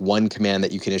 So one command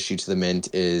that you can issue to the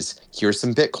mint is, here's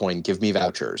some Bitcoin, give me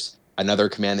vouchers. Another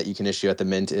command that you can issue at the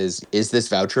mint is this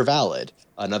voucher valid?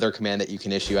 Another command that you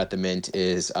can issue at the mint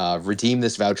is redeem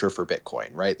this voucher for Bitcoin,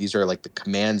 right? These are the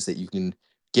commands that you can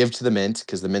give to the mint,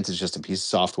 because the mint is just a piece of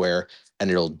software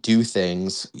and it'll do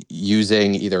things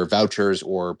using either vouchers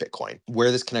or Bitcoin.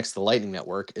 Where this connects to the Lightning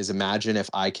Network is, imagine if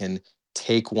I can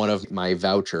take one of my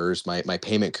vouchers, my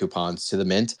payment coupons, to the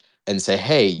mint and say,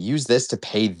 hey, use this to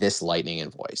pay this Lightning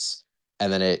invoice.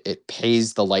 And then it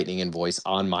pays the Lightning invoice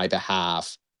on my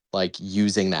behalf,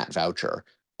 using that voucher.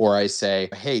 Or I say,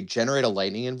 hey, generate a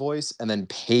Lightning invoice and then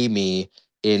pay me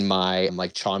in my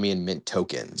Chaumian mint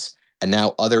tokens. And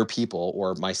now other people,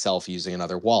 or myself using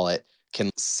another wallet, can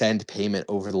send payment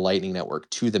over the Lightning Network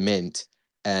to the mint,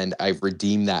 and I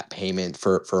redeem that payment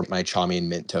for my Chaumian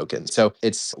mint token. So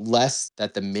it's less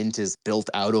that the mint is built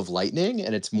out of Lightning,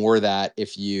 and it's more that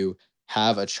if you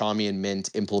have a Chaumian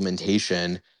mint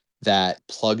implementation, that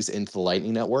plugs into the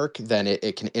Lightning Network, then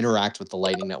it can interact with the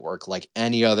Lightning Network like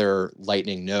any other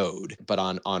Lightning node. But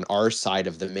on our side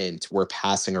of the mint, we're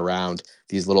passing around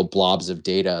these little blobs of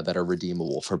data that are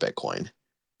redeemable for Bitcoin.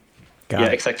 Yeah,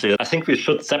 exactly. I think we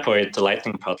should separate the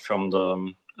Lightning part from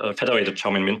the federated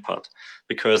Xiaomi Mint part,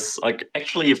 because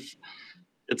actually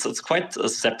it's quite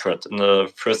separate in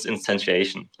the first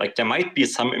instantiation. There might be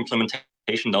some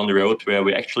implementation down the road where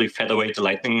we actually federate the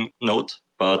Lightning node,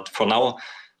 but for now,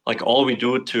 all we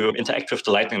do to interact with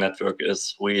the Lightning Network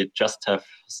is we just have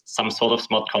some sort of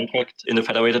smart contract in the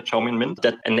federated Xiaomi Mint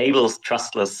that enables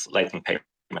trustless Lightning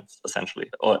payments, essentially,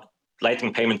 or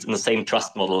Lightning payments in the same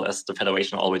trust model as the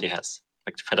Federation already has,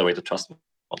 the federated trust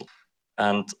model.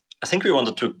 And I think we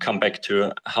wanted to come back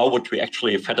to how would we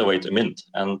actually federate a mint,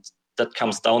 and that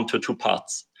comes down to two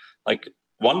parts.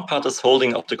 One part is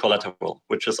holding up the collateral,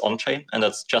 which is on-chain, and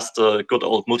that's just a good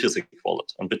old multisig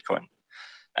wallet on Bitcoin.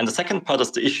 And the second part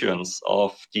is the issuance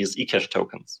of these eCash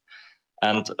tokens.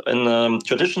 And in a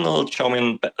traditional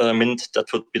Xiaomi mint,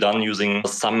 that would be done using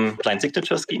some client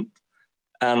signature scheme.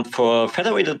 And for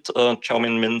federated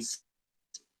Xiaomi mints,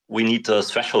 we need a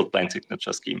threshold blind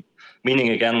signature scheme. Meaning,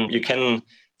 again, you can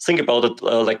think about it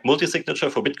like multi-signature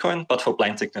for Bitcoin, but for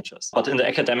blind signatures. But in the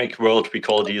academic world, we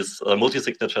call these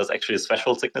multi-signatures actually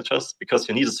threshold signatures, because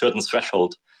you need a certain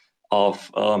threshold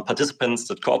of participants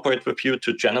that cooperate with you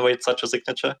to generate such a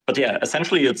signature. But yeah,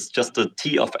 essentially, it's just a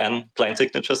T of N blind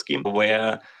signature scheme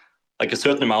where a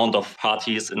certain amount of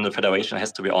parties in the federation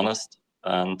has to be honest,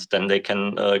 and then they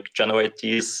can generate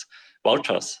these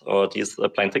vouchers or these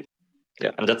blind signatures.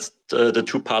 Yeah, and that's the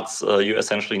two parts you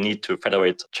essentially need to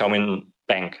federate Xiaomi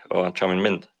Bank or Xiaomi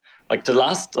Mint. The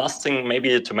last thing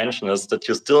maybe to mention is that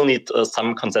you still need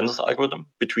some consensus algorithm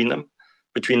between them,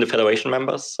 between the federation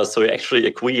members. So you actually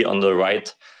agree on the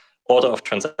right order of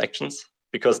transactions,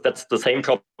 because that's the same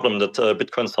problem that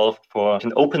Bitcoin solved for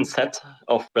an open set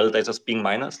of validators being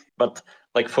miners. But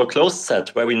for a closed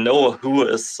set where we know who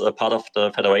is a part of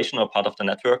the federation or part of the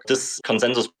network, this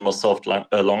consensus was solved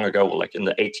long ago, in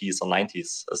the 80s or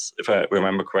 90s, if I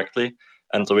remember correctly.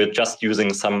 And so we're just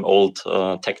using some old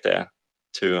tech there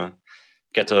to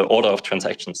get an order of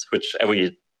transactions, which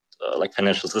every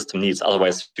financial system needs.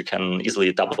 Otherwise, you can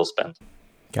easily double spend.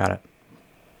 Got it.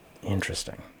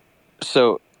 Interesting.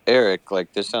 So, Eric,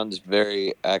 this sounds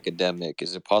very academic.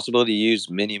 Is it possible to use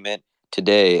Minimint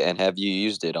today, and have you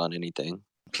used it on anything?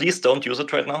 Please don't use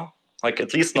it right now.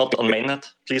 At least not on mainnet.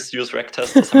 Please use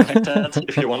Rectest or something like that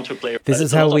if you want to play. This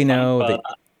is how we know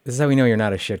this is how we know you're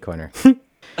not a shitcoiner.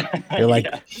 You're like,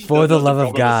 for the love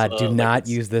of God, do not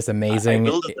use this amazing. I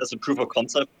built it as a proof of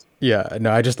concept. Yeah,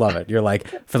 no, I just love it. You're like,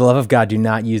 for the love of God, do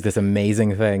not use this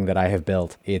amazing thing that I have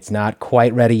built. It's not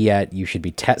quite ready yet. You should be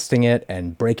testing it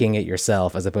and breaking it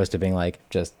yourself, as opposed to being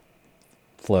just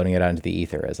floating it out into the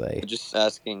ether as a. Just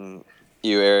asking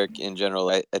you, Eric, in general,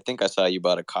 I think I saw you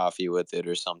bought a coffee with it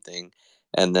or something.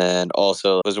 And then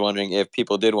also I was wondering if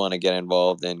people did want to get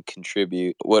involved and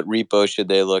contribute, what repo should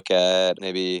they look at?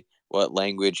 Maybe what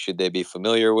language should they be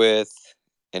familiar with?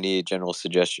 Any general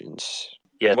suggestions?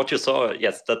 Yeah, what you saw,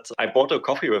 yes, that I bought a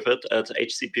coffee with it at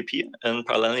HCPP in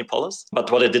Paralleliopolis. But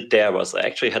what I did there was I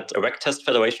actually had a Rectest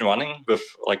federation running with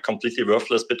completely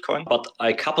worthless Bitcoin, but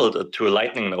I coupled it to a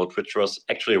Lightning node, which was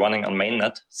actually running on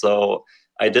mainnet. So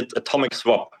I did atomic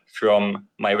swap from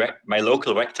my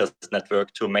local Rectest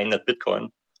network to mainnet Bitcoin,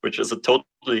 which is a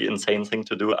totally insane thing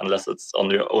to do unless it's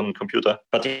on your own computer.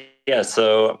 But yeah,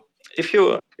 so if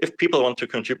people want to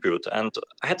contribute, and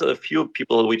I had a few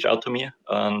people reach out to me,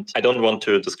 and I don't want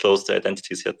to disclose their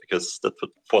identities yet because that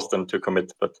would force them to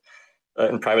commit. But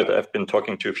in private, I've been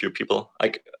talking to a few people.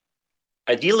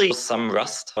 Ideally, some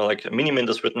Rust, Minimint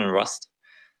is written in Rust.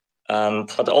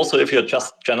 But also, if you're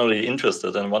just generally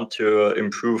interested and want to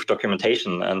improve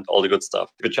documentation and all the good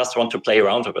stuff, you just want to play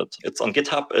around with it. It's on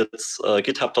GitHub. It's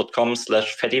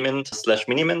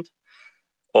github.com/fedimint/minimint.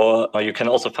 Or you can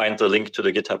also find the link to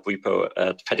the GitHub repo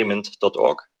at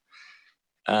fedimint.org.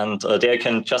 And there you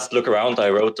can just look around. I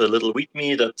wrote a little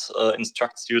README that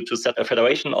instructs you to set a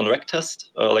federation on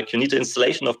Rectest. You need the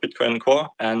installation of Bitcoin Core.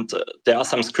 And there are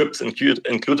some scripts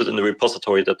included in the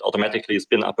repository that automatically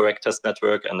spin up a Rectest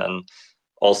network. And then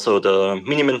also the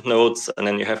Minimint nodes. And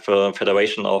then you have a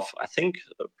federation of, I think,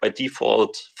 by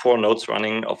default, 4 nodes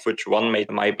running, of which one may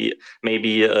be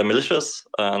malicious.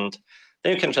 And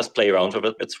then you can just play around with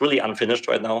it. It's really unfinished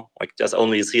right now. There's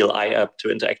only a CLI app to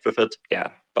interact with it.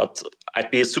 Yeah, but I'd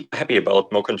be super happy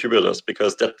about more contributors,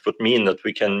 because that would mean that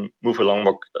we can move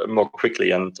along more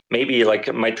quickly. And maybe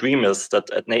my dream is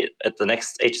that at the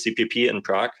next HCPP in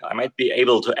Prague, I might be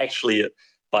able to actually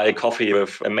buy a coffee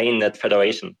with a mainnet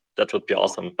federation that would be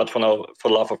awesome. But for now, for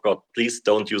the love of God, please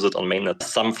don't use it on mainnet.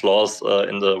 Some flaws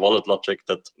in the wallet logic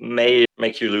that may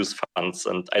make you lose funds,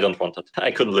 and I don't want it.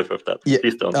 I couldn't live with that. Yeah,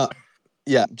 please don't.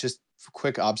 Yeah, just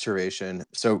quick observation.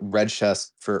 So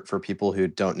Redchest, for people who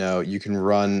don't know, you can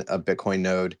run a Bitcoin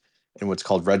node in what's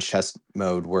called Redchest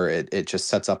mode, where it just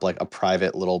sets up like a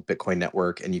private little Bitcoin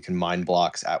network and you can mine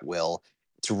blocks at will.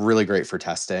 It's really great for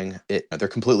testing. They're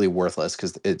completely worthless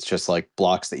because it's just like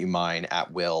blocks that you mine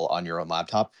at will on your own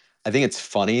laptop. I think it's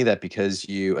funny that because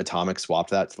you atomic swapped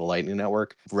that to the Lightning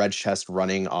Network, Redchest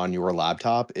running on your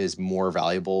laptop is more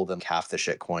valuable than half the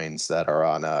shit coins that are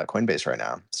on Coinbase right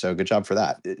now. So good job for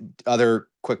that. Other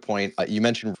quick point, you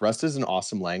mentioned Rust is an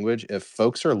awesome language. If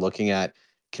folks are looking at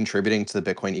contributing to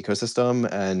the Bitcoin ecosystem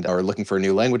and are looking for a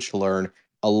new language to learn,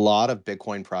 a lot of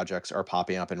Bitcoin projects are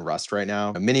popping up in Rust right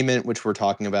now. Minimint, which we're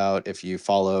talking about, if you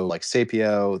follow like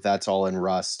Sapio, that's all in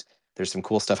Rust. There's some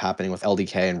cool stuff happening with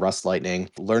LDK and Rust Lightning.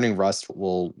 Learning Rust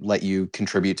will let you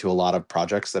contribute to a lot of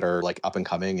projects that are like up and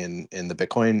coming in the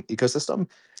Bitcoin ecosystem.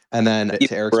 And then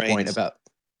to Eric's point about,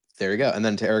 there you go. And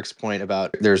then to Eric's point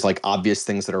about there's like obvious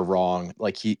things that are wrong.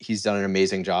 Like he's done an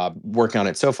amazing job working on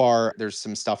it so far. There's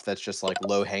some stuff that's just like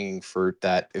low hanging fruit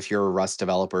that if you're a Rust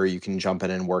developer, you can jump in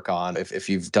and work on. If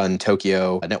you've done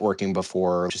Tokyo networking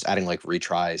before, just adding like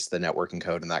retries, the networking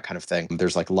code and that kind of thing,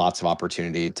 there's like lots of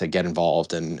opportunity to get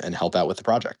involved and help out with the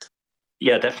project.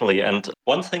 Yeah, definitely. And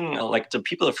one thing, like the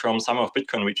people from Summer of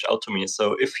Bitcoin reached out to me.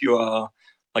 So if you are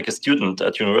like a student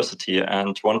at university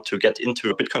and want to get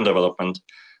into Bitcoin development,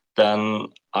 then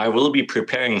I will be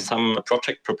preparing some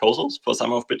project proposals for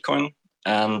Summer of Bitcoin,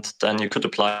 and then you could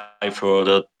apply for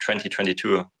the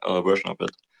 2022 version of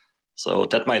it. So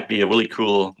that might be a really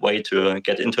cool way to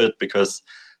get into it, because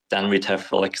then we'd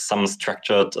have like some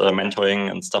structured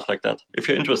mentoring and stuff like that. If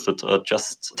you're interested,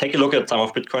 just take a look at Summer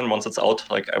of Bitcoin once it's out.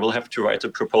 Like I will have to write a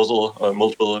proposal,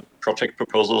 multiple project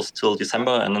proposals till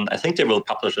December, and then I think they will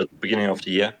publish it beginning of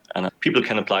the year, and people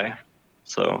can apply.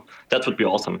 So that would be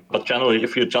awesome. But generally,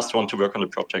 if you just want to work on the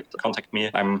project, contact me.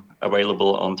 I'm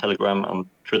available on Telegram, on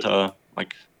Twitter.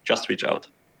 Like, just reach out.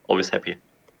 Always happy.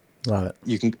 Love it.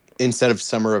 You can, instead of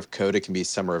Summer of Code, it can be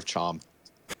Summer of Chom.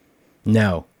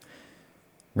 No.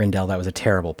 Rindell, that was a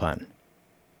terrible pun.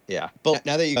 Yeah. But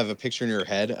now that you have a picture in your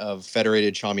head of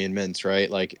federated Chaumian mints, right?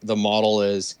 Like the model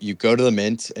is you go to the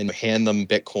mint and hand them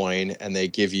Bitcoin and they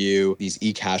give you these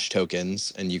eCash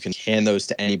tokens and you can hand those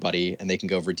to anybody and they can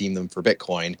go redeem them for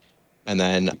Bitcoin. And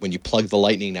then when you plug the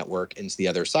Lightning Network into the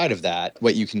other side of that,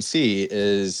 what you can see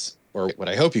is, or what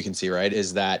I hope you can see, right,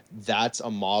 is that that's a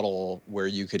model where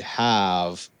you could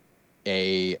have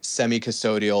a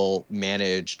semi-custodial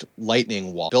managed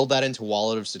Lightning wallet, build that into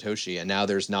Wallet of Satoshi, and now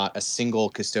there's not a single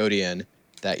custodian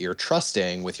that you're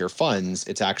trusting with your funds.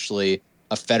 It's actually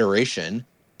a federation,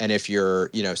 and if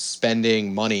you're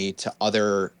spending money to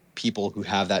other people who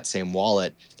have that same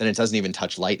wallet, then it doesn't even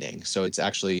touch Lightning. So it's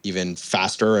actually even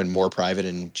faster and more private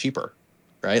and cheaper,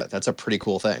 right? That's a pretty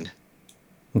cool thing.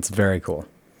 It's very cool.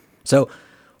 So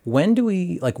when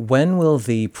will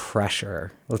the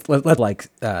pressure,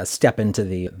 let's step into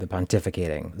the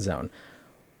pontificating zone.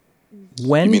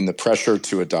 When you mean the pressure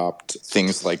to adopt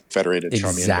things like federated Chaumian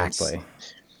mints? Exactly.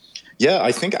 Yeah,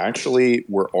 I think actually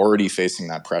we're already facing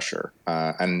that pressure.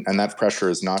 And that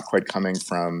pressure is not coming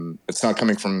from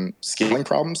scaling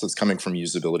problems, it's coming from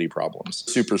usability problems.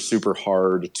 Super, super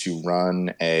hard to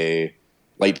run a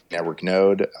Lightning Network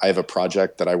node. I have a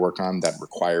project that I work on that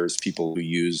requires people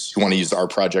who want to use our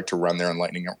project to run their own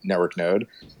Lightning Network node.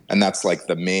 And that's like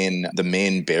the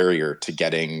main barrier to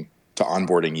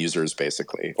onboarding users,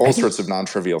 basically. All sorts of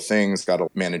non-trivial things. Got to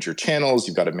manage your channels.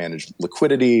 You've got to manage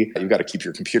liquidity. You've got to keep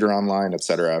your computer online,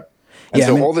 etc.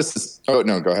 And all this is... Oh,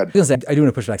 no, go ahead. I do want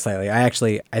to push back slightly. I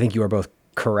think you are both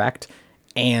correct.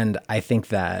 And I think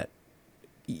that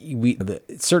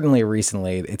certainly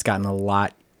recently it's gotten a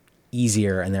lot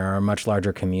easier and there are much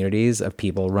larger communities of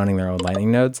people running their own Lightning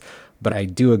nodes. But I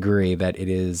do agree that it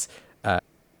is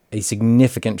a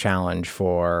significant challenge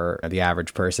for the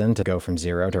average person to go from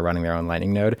zero to running their own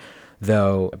Lightning node,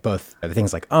 though both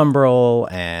things like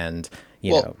Umbrel and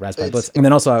Raspberry Blitz, and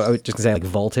then also I would just say like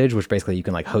Voltage, which basically you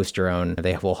can like host your own.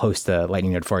 They will host the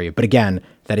Lightning node for you. But again,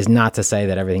 that is not to say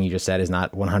that everything you just said is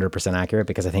not 100% accurate,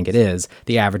 because I think it is.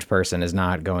 The average person is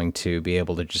not going to be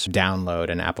able to just download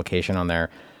an application on their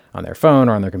phone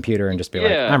or on their computer and just be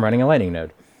like, I'm running a Lightning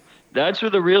node. That's where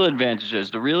the real advantage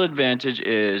is. The real advantage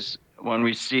is when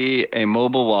we see a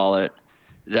mobile wallet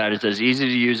that is as easy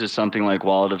to use as something like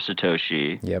Wallet of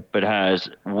Satoshi, Yep. but has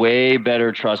way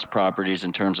better trust properties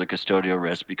in terms of custodial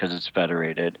risk because it's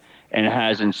federated, and it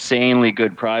has insanely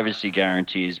good privacy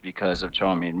guarantees because of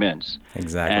Chaumian mints.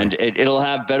 Exactly. And it'll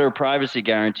have better privacy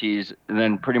guarantees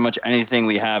than pretty much anything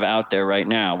we have out there right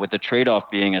now, with the trade-off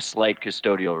being a slight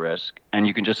custodial risk. And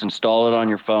you can just install it on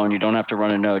your phone. You don't have to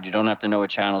run a node. You don't have to know what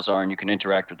channels are, and you can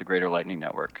interact with the greater Lightning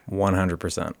Network.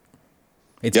 100%.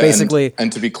 It's Yeah, basically...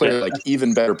 And to be clear, like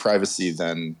even better privacy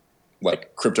than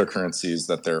like cryptocurrencies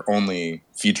that their only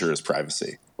feature is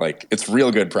privacy. Like it's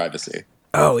real good privacy.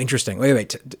 Oh, interesting.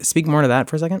 Wait. Speak more to that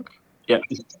for a second. Yeah.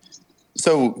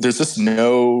 So there's just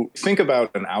think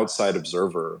about an outside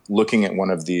observer looking at one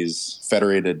of these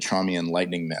federated Chaumian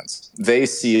Lightning mints. They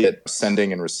see it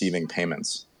sending and receiving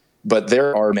payments, but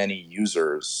there are many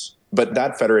users, but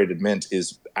that federated mint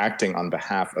is acting on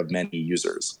behalf of many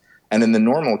users. And in the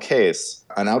normal case,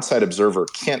 an outside observer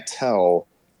can't tell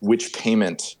which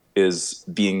payment is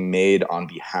being made on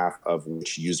behalf of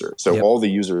which user. So Yep. all the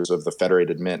users of the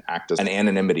federated mint act as an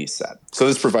anonymity set. So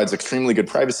this provides extremely good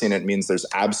privacy, and it means there's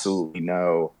absolutely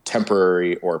no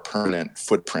temporary or permanent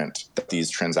footprint that these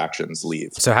transactions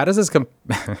leave. So how does this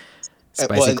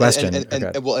Spicy question.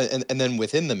 And then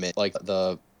within the mint, like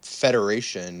the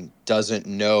Federation doesn't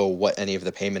know what any of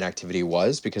the payment activity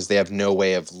was because they have no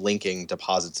way of linking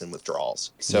deposits and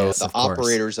withdrawals. So Yes, the of course.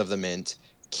 operators of the mint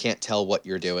can't tell what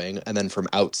you're doing. And then from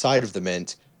outside of the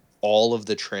mint, all of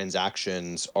the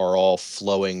transactions are all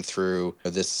flowing through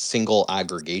this single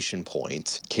aggregation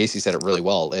point. Casey said it really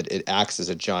well. It acts as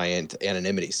a giant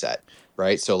anonymity set,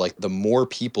 right? So like the more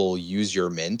people use your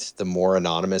mint, the more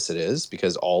anonymous it is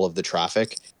because all of the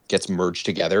traffic gets merged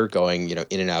together going,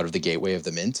 in and out of the gateway of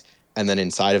the mint. And then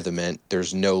inside of the mint,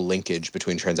 there's no linkage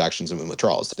between transactions and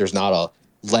withdrawals. There's not a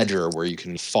ledger where you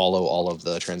can follow all of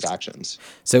the transactions.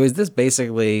 So is this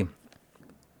basically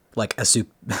like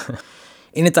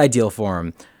in its ideal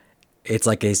form, it's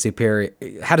like a superior...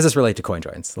 How does this relate to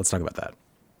CoinJoins? Let's talk about that.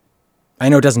 I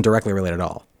know it doesn't directly relate at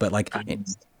all, but like...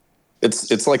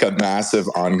 It's like a massive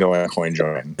ongoing coin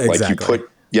join. Exactly. Like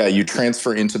you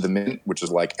transfer into the mint, which is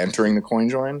like entering the coin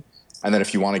join. And then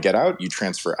if you want to get out, you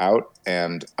transfer out.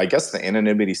 And I guess the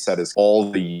anonymity set is all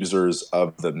the users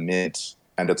of the mint.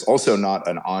 And it's also not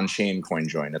an on-chain coin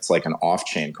join. It's like an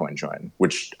off-chain coin join,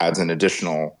 which adds an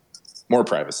additional more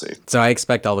privacy. So I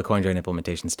expect all the CoinJoin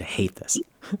implementations to hate this.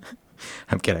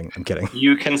 I'm kidding.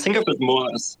 You can think of it more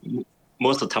as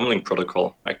the tumbling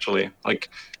protocol, actually. Like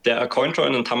there are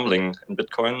CoinJoin and tumbling in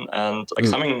Bitcoin, and like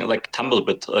something like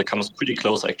Tumblebit comes pretty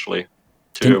close actually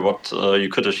to what you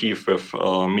could achieve with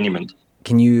Minimint.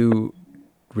 Can you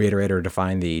reiterate or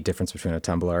define the difference between a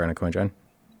tumbler and a CoinJoin?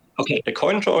 Okay, a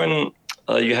CoinJoin,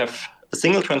 you have a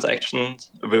single transaction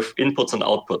with inputs and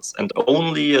outputs, and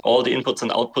only all the inputs and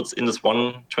outputs in this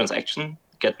one transaction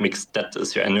get mixed. That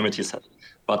is your anonymity set.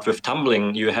 But with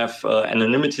tumbling, you have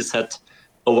anonymity set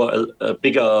over a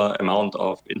bigger amount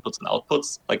of inputs and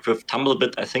outputs. Like with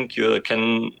Tumblebit, I think you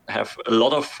can have a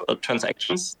lot of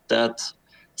transactions that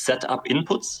set up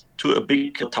inputs to a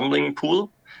big tumbling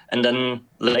pool, and then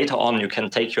later on you can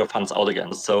take your funds out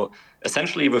again. So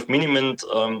essentially with Minimint,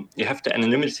 you have the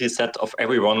anonymity set of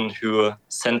everyone who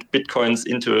sent Bitcoins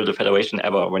into the Federation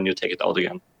ever when you take it out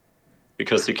again,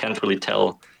 because you can't really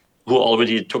tell who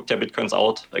already took their Bitcoins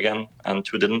out again and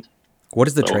who didn't. What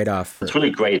is the trade-off? It's really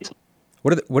great.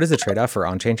 What is the trade-off for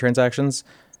on-chain transactions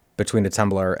between a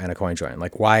tumbler and a CoinJoin?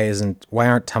 Like why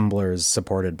aren't tumblers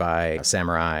supported by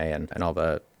Samurai and all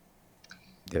the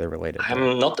other related?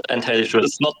 I'm not entirely sure.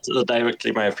 It's not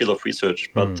directly my field of research,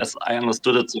 but as I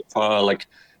understood it so far, like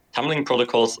tumbling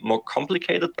protocols more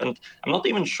complicated, and I'm not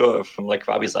even sure if like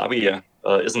Wabi Sabi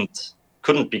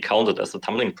couldn't be counted as a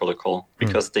tumbling protocol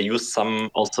because they use some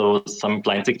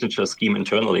blind signature scheme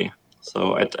internally.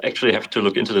 So I'd actually have to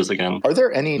look into this again. Are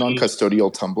there any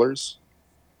non-custodial tumblers?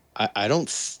 I don't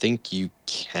think you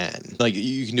can. Like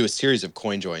you can do a series of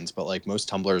coin joins, but like most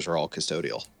tumblers are all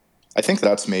custodial. I think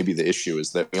that's maybe the issue,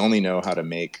 is that we only know how to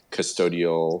make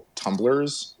custodial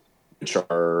tumblers, which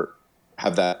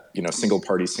have that single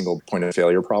party, single point of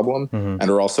failure problem, and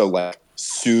are also like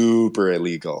super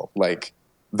illegal, like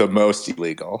the most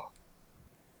illegal.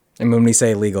 And when we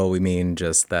say illegal, we mean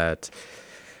just that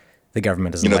the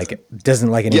government doesn't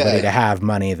like anybody to have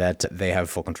money that they have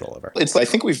full control over. I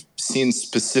think we've seen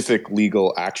specific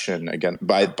legal action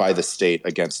by the state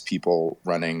against people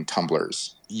running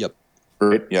tumblers. Yep.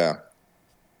 Right? Yeah.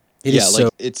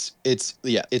 It's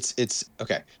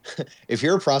okay. If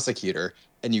you're a prosecutor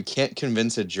and you can't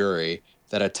convince a jury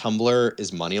that a tumbler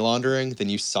is money laundering, then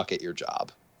you suck at your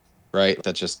job, right?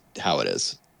 That's just how it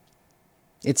is.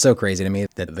 It's so crazy to me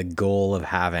that the goal of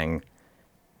having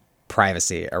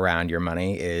privacy around your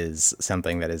money is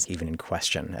something that is even in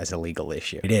question as a legal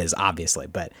issue. It is, obviously,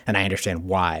 and I understand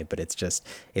why, but it's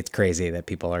crazy that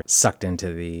people are sucked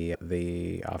into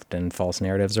the often false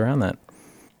narratives around that.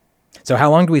 So how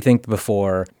long do we think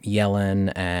before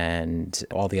Yellen and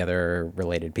all the other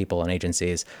related people and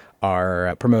agencies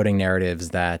are promoting narratives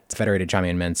that Federated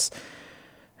Chaumian Mints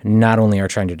not only are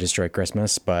trying to destroy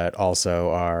Christmas, but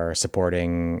also are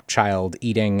supporting child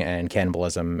eating and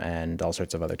cannibalism and all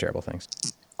sorts of other terrible things?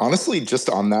 Honestly, just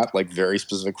on that like very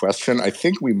specific question, I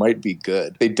think we might be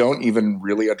good. They don't even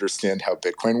really understand how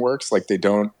Bitcoin works. Like they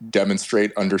don't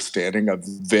demonstrate understanding of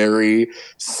very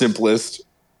simplest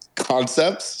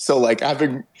concepts. So like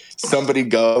having somebody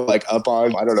go like up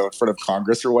on, I don't know, in front of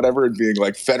Congress or whatever and being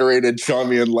like Federated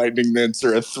Chaumian Lightning Mints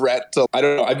are a threat to, I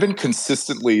don't know. I've been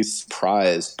consistently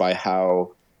surprised by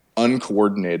how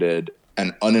uncoordinated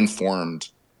and uninformed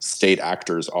state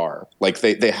actors are. Like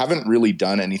they haven't really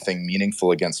done anything meaningful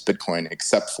against Bitcoin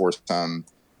except for some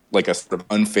like a sort of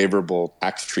unfavorable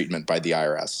tax treatment by the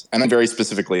IRS. And very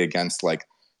specifically against like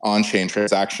on-chain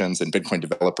transactions and Bitcoin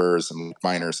developers and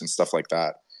miners and stuff like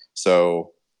that.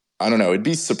 So I don't know. It'd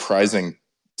be surprising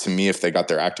to me if they got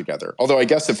their act together. Although I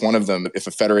guess if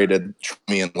a Federated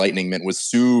Chaumian Lightning Mint was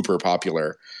super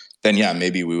popular, then yeah,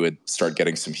 maybe we would start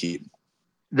getting some heat.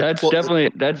 That's definitely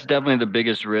the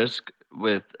biggest risk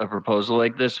with a proposal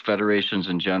like this, federations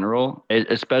in general,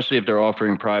 especially if they're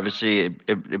offering privacy,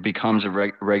 it becomes a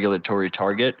regulatory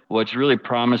target. What's really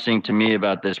promising to me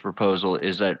about this proposal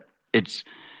is that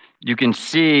you can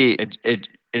see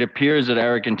it appears that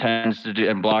Eric intends to do,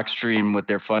 and Blockstream with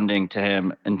their funding to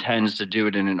him intends to do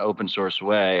it in an open source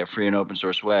way, a free and open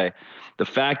source way. The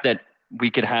fact that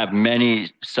we could have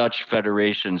many such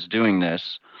federations doing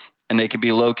this, and they could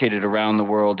be located around the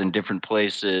world in different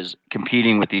places,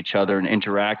 competing with each other and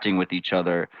interacting with each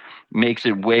other, makes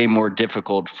it way more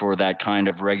difficult for that kind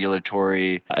of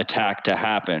regulatory attack to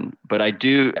happen. But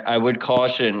I would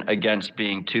caution against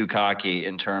being too cocky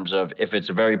in terms of if it's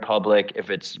very public, if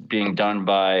it's being done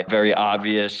by very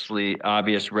obvious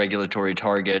regulatory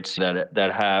targets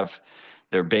that have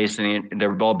they're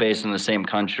all based in the same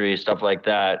country, stuff like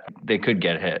that, they could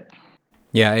get hit.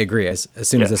 Yeah, I agree. As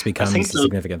soon as this becomes a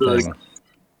significant thing.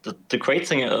 The great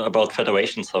thing about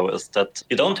federations, though, is that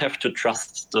you don't have to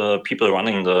trust the people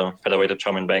running the Federated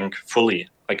Chaumian Bank fully.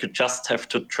 Like, you just have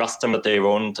to trust them that they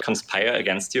won't conspire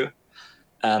against you.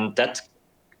 And that,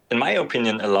 in my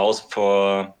opinion, allows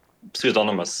for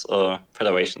pseudonymous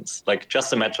federations. Like,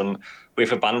 just imagine we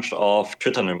have a bunch of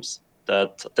Twitternymous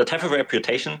that have a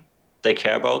reputation they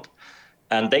care about,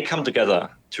 and they come together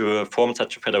to form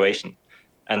such a federation.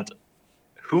 And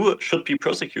who should be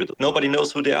prosecuted? Nobody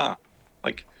knows who they are.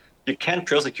 Like, you can't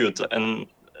prosecute a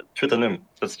Twitternym.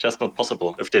 That's just not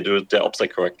possible if they do their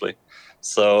OPSEC correctly.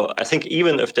 So I think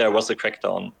even if there was a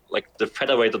crackdown, like the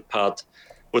federated part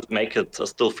would make it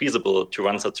still feasible to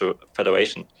run such a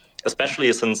federation.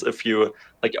 Especially since if you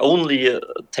like only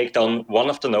take down one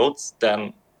of the nodes,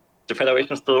 then the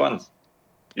federation still runs.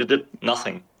 You did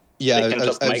nothing. Yeah, they can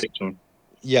just make it.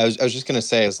 Yeah, I was just gonna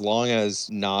say, as long as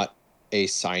not a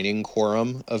signing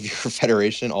quorum of your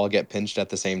federation all get pinched at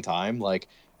the same time, like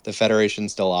the federation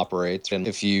still operates. And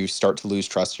if you start to lose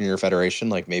trust in your federation,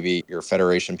 like maybe your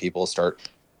federation people start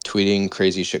tweeting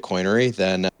crazy shitcoinery,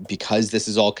 then because this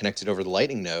is all connected over the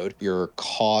Lightning node, your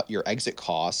exit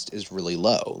cost is really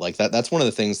low. Like that's one of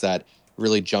the things that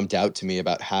really jumped out to me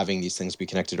about having these things be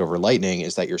connected over Lightning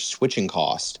is that your switching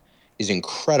cost is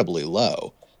incredibly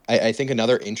low. I think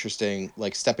another interesting,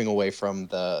 like stepping away from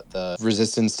the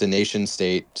resistance to nation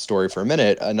state story for a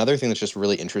minute, another thing that's just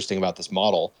really interesting about this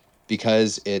model,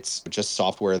 because it's just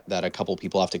software that a couple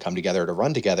people have to come together to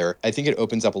run together, I think it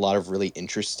opens up a lot of really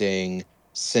interesting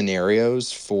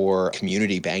scenarios for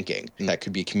community banking. That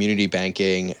could be community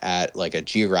banking at like a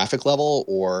geographic level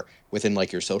or within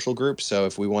like your social group. So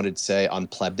if we wanted to say on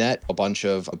PlebNet, a bunch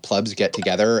of plebs get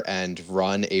together and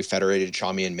run a Federated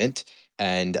Chaumian Mint,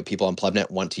 and people on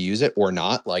PlebNet want to use it or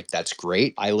not, like that's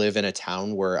great. I live in a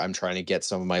town where I'm trying to get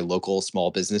some of my local small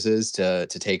businesses to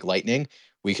take Lightning.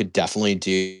 We could definitely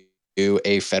do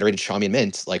a Federated Chaumian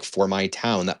Mint like for my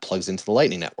town that plugs into the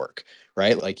Lightning network,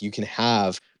 right? Like you can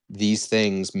have these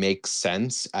things make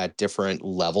sense at different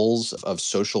levels of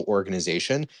social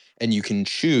organization, and you can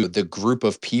choose the group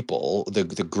of people, the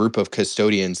group of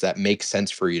custodians that make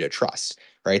sense for you to trust,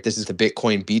 right? This is the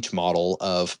Bitcoin Beach model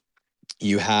of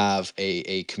you have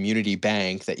a community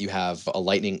bank that you have a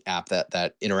Lightning app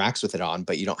that interacts with it on,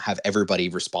 but you don't have everybody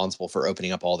responsible for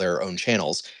opening up all their own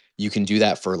channels. You can do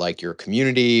that for like your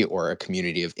community or a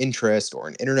community of interest or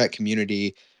an internet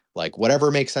community, like whatever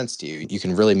makes sense to you. You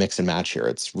can really mix and match here.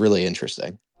 It's really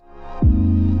interesting.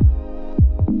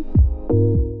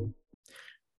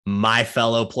 My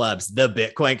fellow plebs, the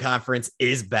Bitcoin conference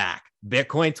is back.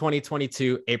 Bitcoin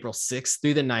 2022, April 6th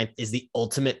through the 9th, is the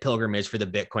ultimate pilgrimage for the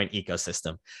Bitcoin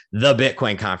ecosystem. The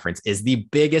Bitcoin conference is the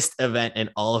biggest event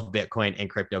in all of Bitcoin and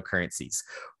cryptocurrencies.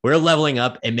 We're leveling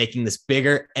up and making this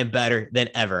bigger and better than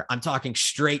ever. I'm talking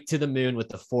straight to the moon with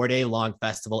the 4-day long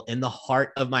festival in the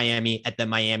heart of Miami at the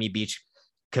Miami Beach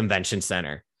Convention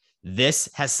Center. This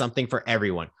has something for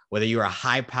everyone. Whether you're a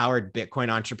high-powered Bitcoin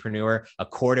entrepreneur, a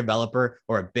core developer,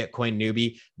 or a Bitcoin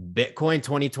newbie, Bitcoin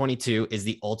 2022 is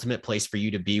the ultimate place for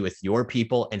you to be with your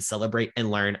people and celebrate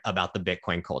and learn about the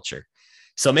Bitcoin culture.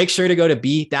 So make sure to go to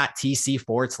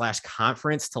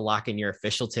b.tc/conference to lock in your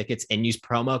official tickets and use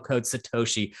promo code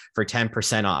Satoshi for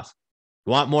 10% off.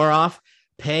 You want more off?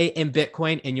 Pay in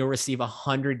Bitcoin and you'll receive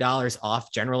 $100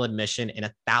 off general admission and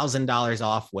 $1,000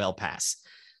 off Whale Pass.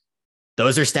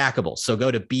 Those are stackable. So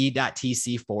go to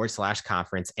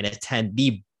b.tc/conference and attend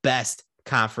the best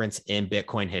conference in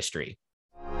Bitcoin history.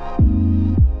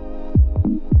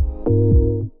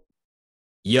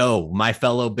 Yo, my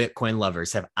fellow Bitcoin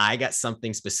lovers, have I got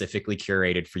something specifically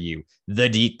curated for you? The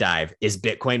Deep Dive is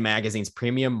Bitcoin Magazine's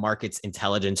premium markets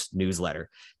intelligence newsletter.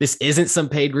 This isn't some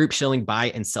paid group shilling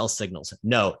buy and sell signals.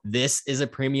 No, this is a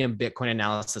premium Bitcoin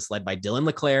analysis led by Dylan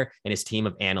LeClaire and his team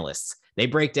of analysts. They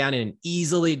break down in an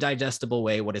easily digestible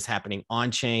way what is happening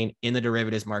on chain, in the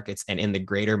derivatives markets, and in the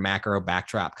greater macro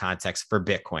backdrop context for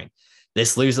Bitcoin.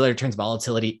 This newsletter turns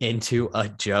volatility into a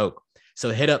joke. So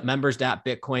hit up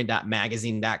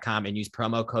members.bitcoin.magazine.com and use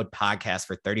promo code podcast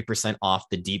for 30% off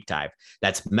the deep dive.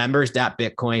 That's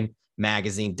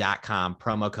members.bitcoinmagazine.com,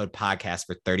 promo code podcast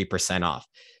for 30% off.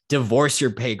 Divorce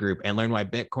your pay group and learn why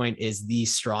Bitcoin is the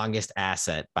strongest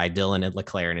asset by Dylan and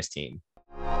LeClaire and his team.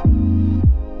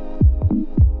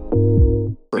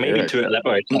 Maybe to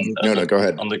elaborate go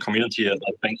ahead. on the community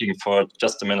banking for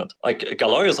just a minute. Like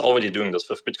Galoy is already doing this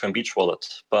with Bitcoin Beach Wallet,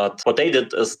 but what they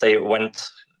did is they went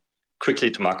quickly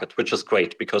to market, which is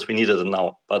great because we needed it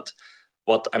now. But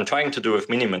what I'm trying to do with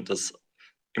Minimint is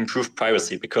improve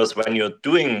privacy, because when you're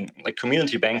doing like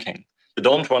community banking, you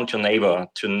don't want your neighbor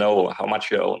to know how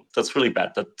much you own. That's really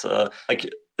bad.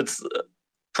 It's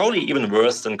probably even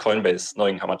worse than Coinbase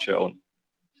knowing how much you own,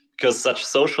 because such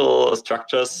social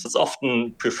structures, it's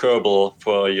often preferable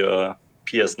for your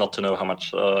peers not to know how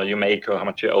much you make or how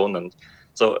much you own. And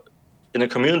so in a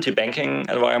community banking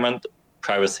environment,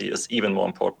 privacy is even more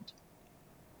important.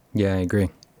 Yeah, I agree.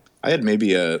 I had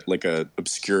maybe a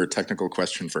obscure technical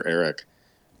question for Eric.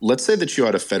 Let's say that you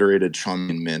had a federated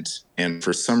Chaumian mint, and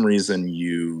for some reason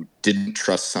you didn't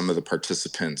trust some of the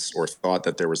participants or thought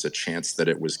that there was a chance that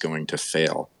it was going to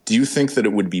fail. Do you think that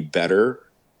it would be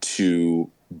better to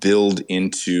build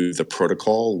into the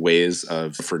protocol ways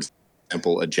of, for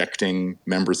example, ejecting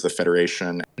members of the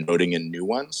federation and voting in new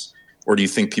ones? Or do you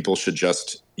think people should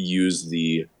just use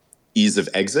the ease of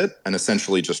exit and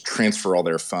essentially just transfer all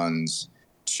their funds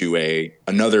to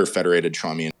another federated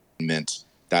Chaumian mint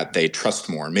that they trust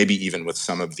more, maybe even with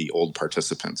some of the old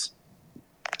participants?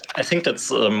 I think that's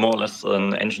more or less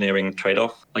an engineering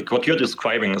trade-off. Like what you're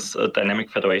describing is dynamic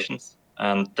federations,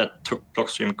 and that took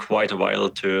Blockstream quite a while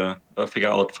to figure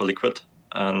out for Liquid.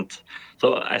 And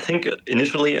so I think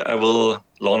initially I will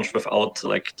launch without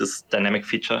like this dynamic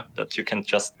feature that you can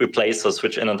just replace or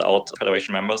switch in and out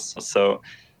federation members. So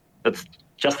that's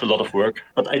just a lot of work.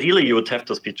 But ideally you would have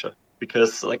this feature,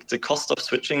 because like the cost of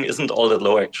switching isn't all that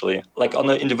low actually. Like on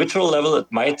an individual level, it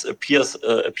might appear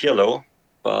low,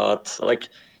 but like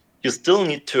you still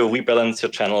need to rebalance your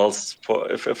channels. For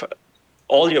if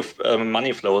all your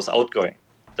money flow is outgoing,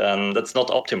 then that's not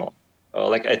optimal.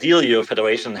 Like ideally, your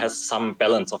federation has some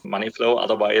balance of money flow.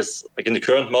 Otherwise, like in the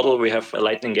current model, we have a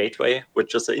Lightning Gateway,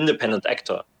 which is an independent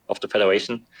actor of the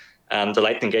federation. And the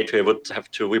Lightning Gateway would have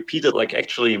to repeat it, like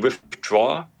actually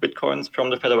withdraw Bitcoins from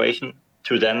the federation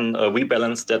to then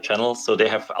rebalance their channels so they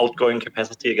have outgoing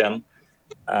capacity again.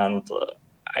 And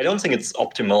I don't think it's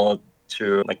optimal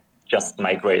to like just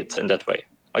migrate in that way.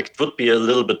 Like it would be a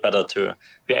little bit better to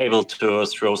be able to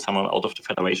throw someone out of the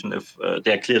federation if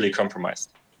they're clearly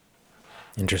compromised.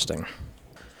 Interesting.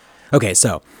 Okay,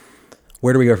 so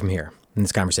where do we go from here in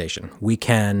this conversation?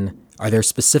 Are there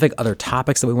specific other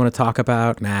topics that we want to talk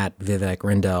about? Matt, Vivek,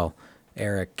 Rindel,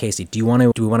 Eric, Casey, do we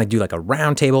want to do like a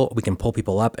round table? We can pull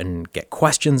people up and get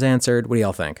questions answered. What do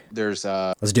y'all think? Let's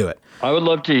do it. I would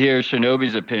love to hear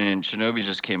Shinobi's opinion. Shinobi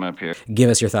just came up here.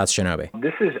 Give us your thoughts, Shinobi.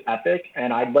 This is epic,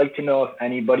 and I'd like to know if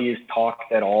anybody has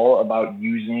talked at all about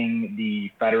using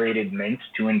the federated mints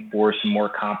to enforce more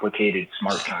complicated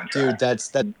smart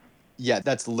contracts. Dude, Yeah,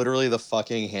 that's literally the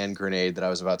fucking hand grenade that I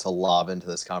was about to lob into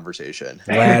this conversation.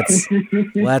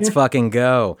 Let's fucking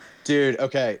go. Dude,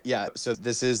 okay, yeah. So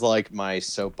this is like my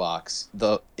soapbox.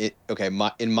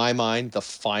 In my mind, the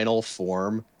final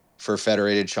form for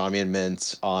federated Chaumian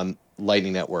mints on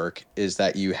Lightning Network is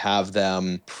that you have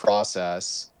them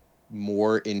process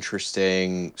more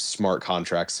interesting smart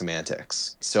contract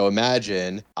semantics. So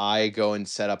imagine I go and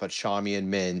set up a Chaumian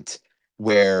mint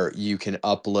where you can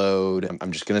upload,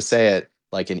 I'm just going to say it,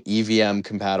 like an EVM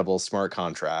compatible smart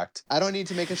contract. I don't need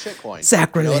to make a shitcoin.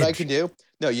 Sacrilege. You know what I can do?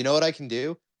 No, you know what I can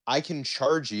do? I can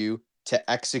charge you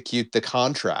to execute the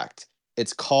contract.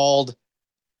 It's called,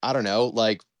 I don't know,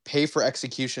 like pay for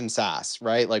execution SaaS,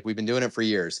 right? Like we've been doing it for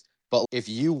years. But if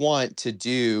you want to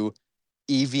do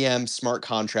EVM smart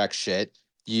contract shit,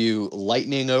 you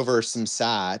lightning over some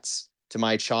sats to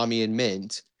my Chaumian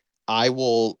mint, I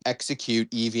will execute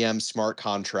EVM smart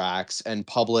contracts and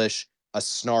publish a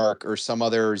snark or some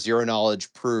other zero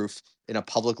knowledge proof in a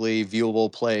publicly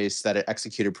viewable place that it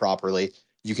executed properly.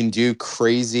 You can do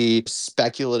crazy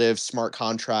speculative smart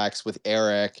contracts with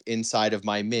Eric inside of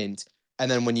my mint.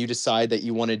 And then when you decide that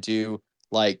you want to do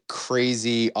like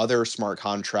crazy other smart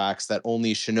contracts that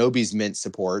only Shinobi's mint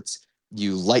supports,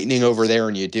 you lightning over there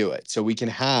and you do it. So we can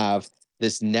have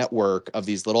this network of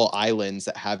these little islands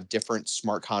that have different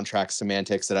smart contract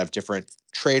semantics that have different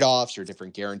trade-offs or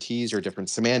different guarantees or different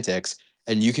semantics.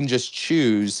 And you can just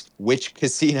choose which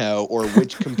casino or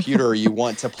which computer you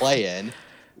want to play in,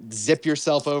 zip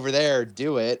yourself over there,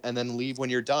 do it, and then leave when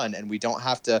you're done. And we don't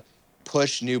have to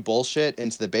push new bullshit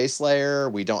into the base layer.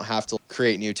 We don't have to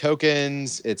create new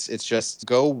tokens. It's just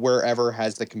go wherever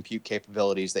has the compute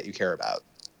capabilities that you care about.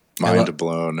 Mind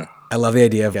blown. I love the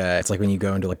idea of it's like when you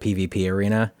go into like PvP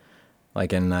arena,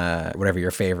 like in whatever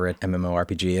your favorite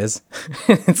MMORPG is.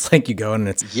 It's like you go in and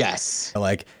it's yes,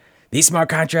 like these smart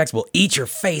contracts will eat your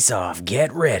face off.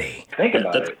 Get ready. Think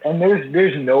about it. And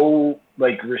there's no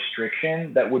like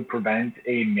restriction that would prevent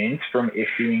a mint from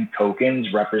issuing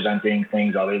tokens representing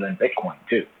things other than Bitcoin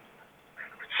too.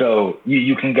 So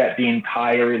you can get the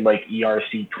entire like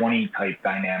ERC20 type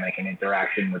dynamic and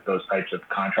interaction with those types of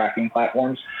contracting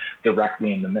platforms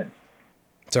directly in the mint.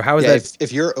 So how is that?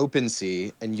 If you're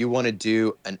OpenSea and you want to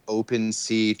do an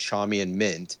OpenSea Chaumian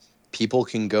mint, people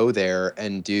can go there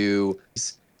and do,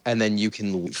 and then you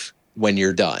can leave when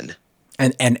you're done.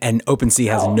 And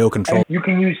OpenSea has no control. And you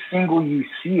can use single-use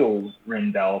seals,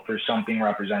 Rindell, for something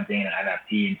representing an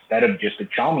NFT instead of just a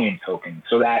Chaumian token.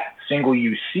 So that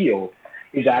single-use seal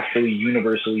is actually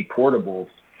universally portable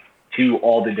to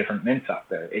all the different mints out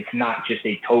there. It's not just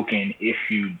a token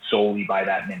issued solely by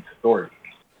that mint's authority.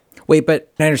 Wait, but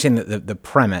I understand the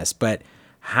premise, but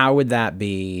how would that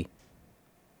be?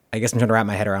 I guess I'm trying to wrap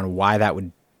my head around why that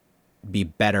would be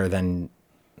better than,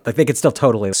 like, they could still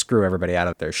totally screw everybody out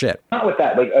of their shit. Not with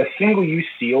that. Like a single-use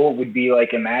seal would be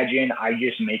like, imagine I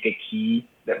just make a key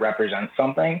that represents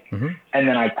something, and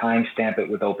then I timestamp it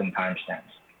with open timestamps.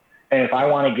 And if I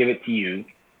want to give it to you,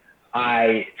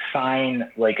 I sign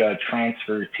like a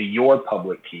transfer to your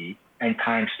public key and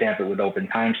timestamp it with open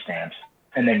timestamps.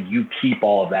 And then you keep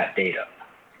all of that data,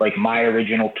 like my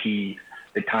original key,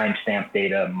 the timestamp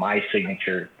data, my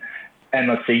signature. And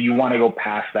let's say you want to go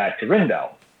past that to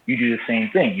Rindell. You do the same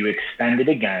thing. You extend it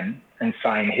again and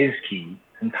sign his key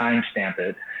and timestamp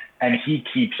it, and he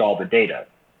keeps all the data.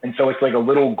 And so it's like a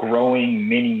little growing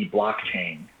mini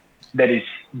blockchain that is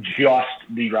just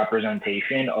the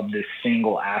representation of this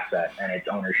single asset and its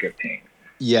ownership chain.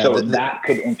 Yeah, so that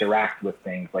could interact with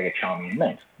things like a Chaumian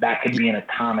mint. That could be an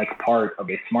atomic part of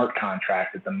a smart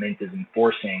contract that the mint is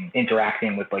enforcing,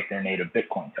 interacting with like their native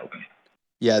Bitcoin token.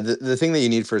 Yeah, the thing that you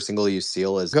need for a single-use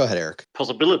seal is... Go ahead, Eric.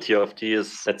 Possibility of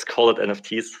these, let's call it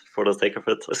NFTs for the sake of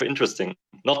it, is interesting.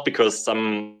 Not because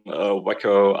some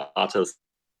wacko artists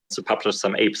to publish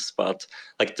some apes, but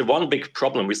like the one big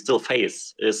problem we still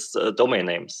face is domain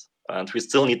names. And we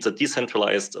still need a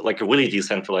decentralized, like a really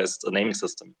decentralized naming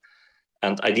system.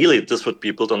 And ideally, this would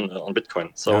be built on Bitcoin.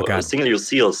 So single-use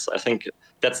seals, I think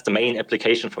that's the main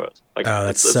application for it. Like,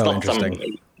 that's it's so not interesting.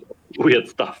 Some weird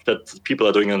stuff that people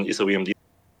are doing on Ethereum.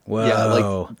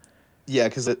 Whoa. Yeah,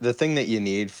 because the thing that you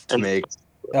need to make...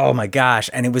 Oh my gosh,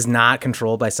 and it was not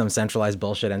controlled by some centralized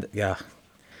bullshit. And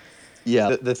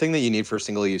Yeah, the thing that you need for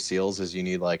single-use seals is you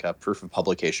need like a proof of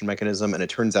publication mechanism, and it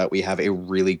turns out we have a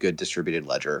really good distributed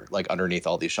ledger like underneath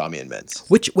all these Chaumian mints.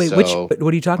 What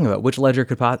are you talking about? Which ledger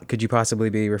could you possibly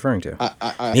be referring to?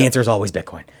 The answer is always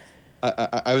Bitcoin.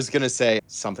 I was going to say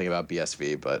something about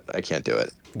BSV, but I can't do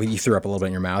it. You threw up a little bit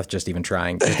in your mouth just even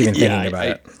thinking about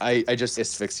it. I just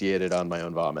asphyxiated on my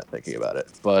own vomit thinking about it.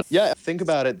 But yeah, think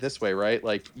about it this way, right?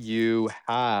 Like you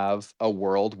have a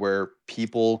world where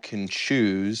people can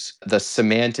choose the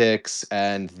semantics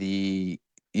and the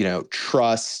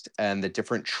trust and the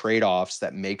different trade-offs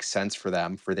that make sense for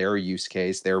them, for their use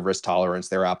case, their risk tolerance,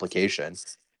 their application.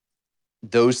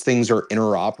 Those things are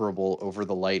interoperable over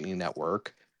the Lightning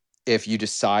Network. If you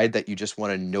decide that you just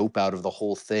want to nope out of the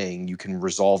whole thing, you can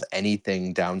resolve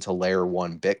anything down to layer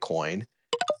 1 Bitcoin.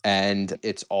 And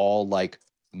it's all like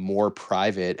more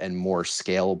private and more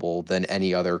scalable than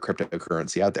any other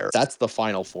cryptocurrency out there. That's the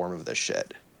final form of this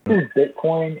shit.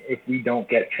 Bitcoin if we don't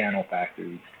get channel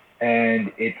factories.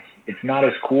 And it's not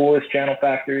as cool as channel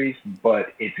factories,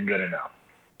 but it's good enough.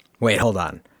 Wait, hold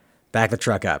on. Back the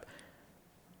truck up.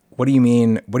 What do you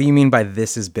mean by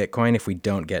this is Bitcoin if we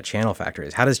don't get channel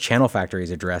factories? How does channel factories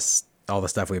address all the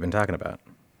stuff we've been talking about?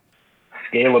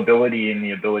 Scalability and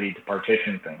the ability to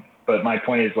partition things. But my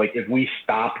point is, like, if we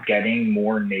stop getting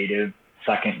more native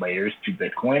second layers to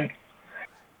Bitcoin,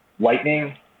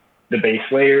 Lightning, the base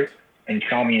layer, and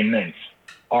Xiaomi and Mint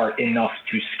are enough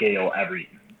to scale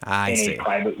everything I see. A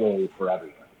private way for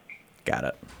everything. Got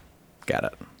it.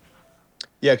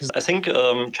 Yeah, because I think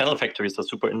channel factories are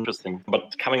super interesting.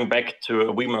 But coming back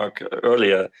to WeMark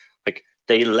earlier, like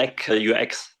they lack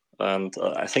UX, and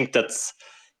I think that's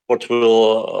what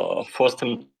will force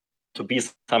them to be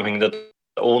something that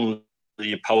only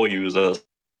power users.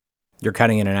 You're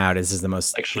cutting in and out. This is the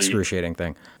most excruciating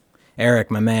thing. Eric,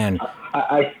 my man.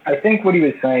 I think what he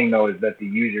was saying, though, is that the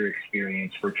user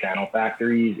experience for channel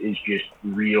factories is just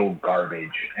real garbage,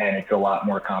 and it's a lot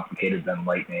more complicated than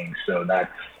Lightning. So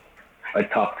that's a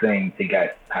tough thing to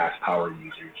get past power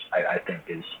users, I think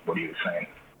is what he was saying.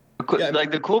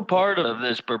 Like the cool part of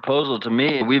this proposal to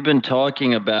me, we've been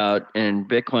talking about in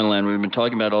Bitcoin land, we've been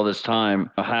talking about all this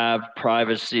time, have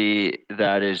privacy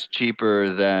that is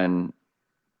cheaper than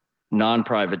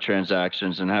non-private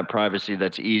transactions and have privacy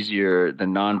that's easier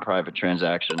than non-private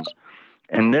transactions.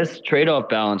 And this trade-off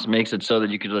balance makes it so that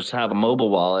you can just have a mobile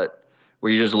wallet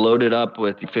where you just load it up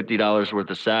with $50 worth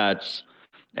of sats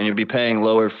and you'll be paying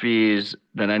lower fees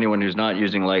than anyone who's not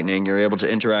using Lightning. You're able to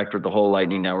interact with the whole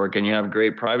Lightning Network, and you have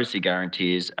great privacy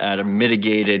guarantees at a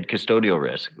mitigated custodial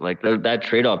risk. Like that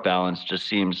trade-off balance just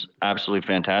seems absolutely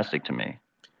fantastic to me.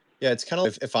 Yeah, it's kind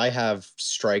of if I have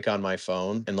Strike on my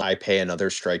phone and I pay another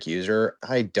Strike user,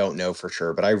 I don't know for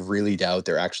sure, but I really doubt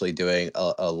they're actually doing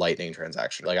a Lightning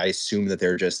transaction. Like I assume that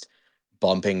they're just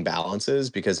bumping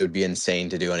balances because it would be insane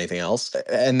to do anything else.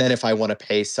 And then if I want to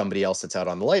pay somebody else that's out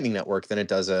on the Lightning Network, then it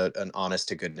does an honest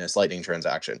to goodness Lightning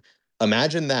transaction.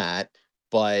 Imagine that,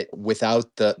 but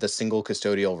without the single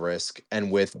custodial risk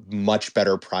and with much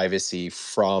better privacy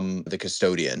from the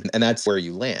custodian. And that's where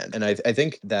you land. And I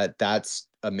think that that's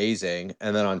amazing.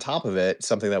 And then on top of it,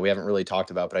 something that we haven't really talked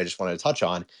about, but I just wanted to touch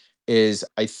on is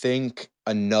I think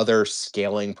another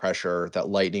scaling pressure that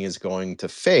Lightning is going to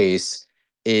face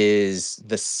is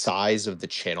the size of the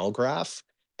channel graph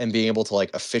and being able to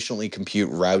like efficiently compute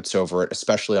routes over it,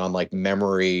 especially on like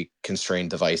memory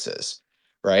constrained devices,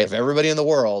 right? If everybody in the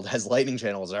world has Lightning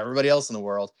channels, everybody else in the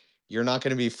world, you're not going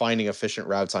to be finding efficient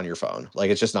routes on your phone. Like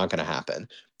it's just not going to happen.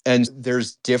 And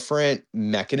there's different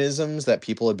mechanisms that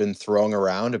people have been throwing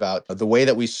around about the way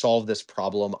that we solve this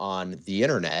problem on the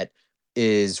internet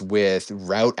is with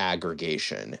route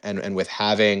aggregation and with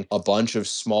having a bunch of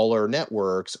smaller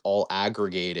networks all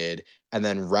aggregated and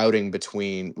then routing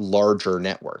between larger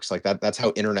networks. Like that's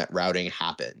how internet routing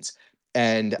happens.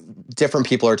 And different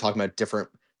people are talking about different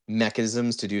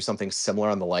mechanisms to do something similar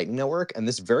on the Lightning Network. And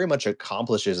this very much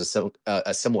accomplishes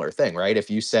a similar thing, right? If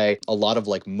you say a lot of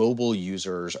like mobile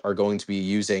users are going to be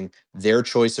using their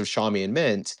choice of Xiaomi and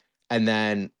Mint, and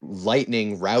then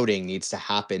Lightning routing needs to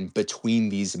happen between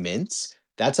these mints,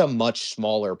 that's a much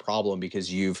smaller problem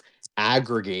because you've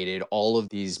aggregated all of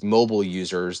these mobile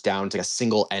users down to a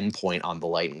single endpoint on the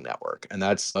Lightning Network. And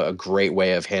that's a great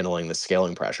way of handling the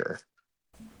scaling pressure.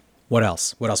 What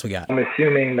else? What else we got? I'm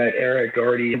assuming that Eric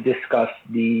already discussed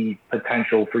the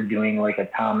potential for doing like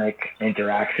atomic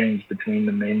interactions between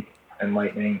the Mint and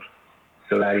Lightning.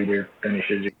 So that either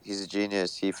finishes. He's a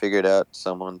genius. He figured out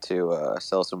someone to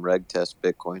sell some reg test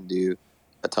Bitcoin to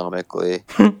atomically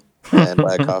and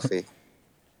buy a coffee.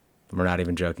 We're not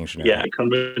even joking, Chanel. Yeah, I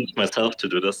convinced myself to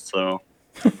do this, so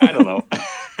I don't know.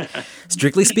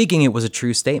 Strictly speaking, it was a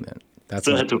true statement. That's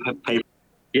Still had to pay.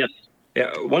 Yes.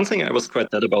 Yeah, one thing I was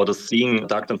quite sad about is seeing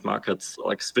darknet markets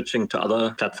like switching to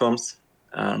other platforms.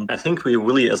 And I think we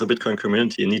really, as a Bitcoin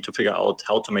community, need to figure out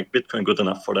how to make Bitcoin good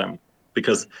enough for them.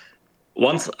 Because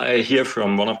Once I hear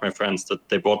from one of my friends that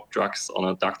they bought drugs on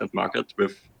a darknet market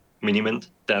with Minimint,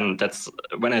 then that's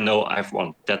when I know I've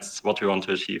won. That's what we want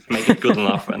to achieve. Make it good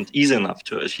enough and easy enough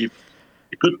to achieve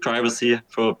good privacy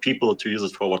for people to use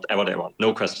it for whatever they want.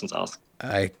 No questions asked.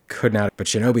 I could not, but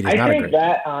Shinobi does I not think agree.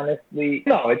 that honestly,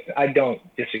 no, I don't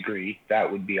disagree.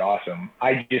 That would be awesome.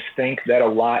 I just think that a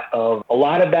lot of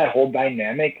that whole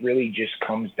dynamic really just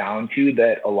comes down to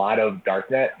that a lot of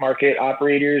darknet market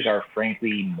operators are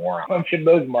frankly morons. A bunch of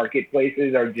those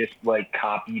marketplaces are just like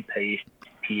copy paste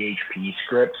PHP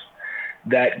scripts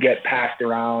that get passed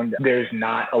around. There's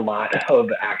not a lot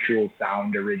of actual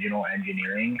sound original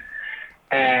engineering.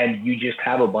 And you just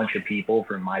have a bunch of people,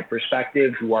 from my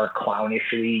perspective, who are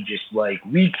clownishly just like,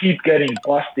 we keep getting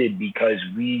busted because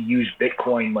we use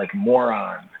Bitcoin like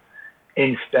morons,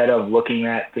 instead of looking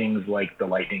at things like the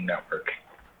Lightning Network.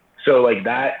 So like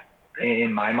that,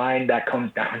 in my mind, that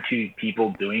comes down to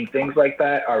people doing things like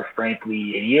that are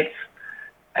frankly idiots,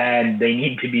 and they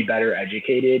need to be better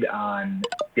educated on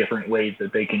different ways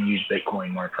that they can use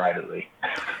Bitcoin more privately.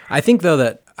 I think, though,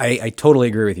 that I totally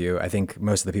agree with you. I think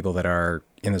most of the people that are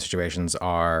in those situations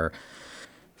are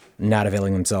not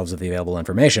availing themselves of the available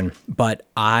information. But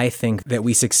I think that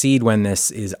we succeed when this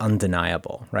is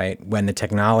undeniable, right? When the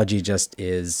technology just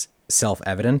is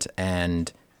self-evident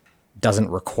and doesn't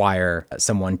require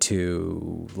someone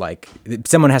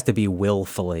has to be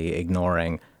willfully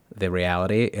ignoring the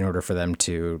reality in order for them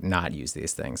to not use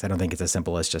these things. I don't think it's as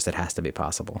simple as just it has to be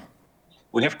possible.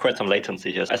 We have quite some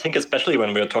latency here. I think especially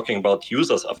when we're talking about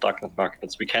users of darknet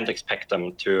markets, we can't expect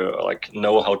them to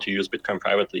know how to use Bitcoin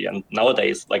privately. And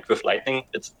nowadays, like with Lightning,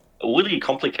 it's really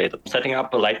complicated. Setting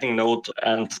up a Lightning node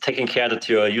and taking care that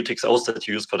your UTXOs that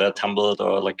you use for that tumbled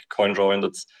or like CoinJoin,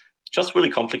 it's just really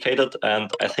complicated.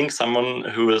 And I think someone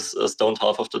who is stoned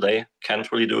half of the day can't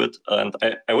really do it. And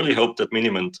I really hope that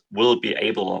Minimint will be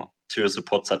able to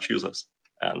support such users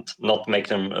and not make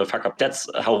them fuck up. That's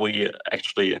how we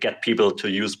actually get people to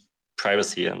use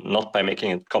privacy, and not by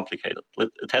making it complicated.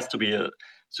 It has to be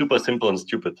super simple and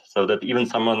stupid, so that even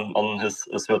someone on his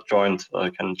third joint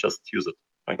can just use it.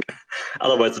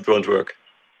 Otherwise, it won't work.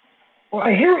 Well,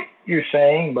 I hear what you're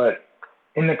saying, but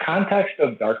in the context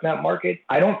of darknet market,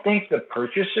 I don't think the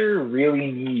purchaser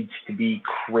really needs to be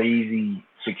crazy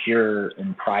secure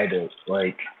and private.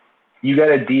 Like, you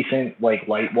got a decent light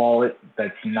wallet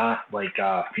that's not like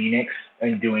Phoenix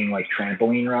and doing like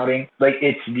trampoline routing. Like,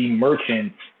 it's the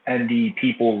merchants and the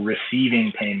people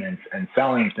receiving payments and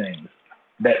selling things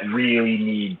that really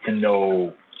need to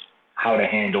know how to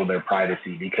handle their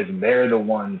privacy, because they're the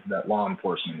ones that law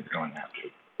enforcement is going after.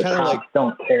 The cops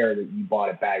don't care that you bought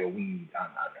a bag of weed on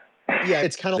that. Yeah,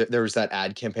 it's kind of, there was that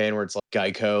ad campaign where it's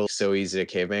like Geico, so easy a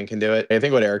caveman can do it. I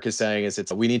think what Eric is saying is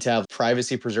we need to have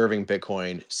privacy preserving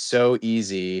Bitcoin so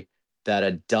easy that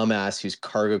a dumbass who's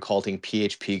cargo culting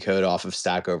PHP code off of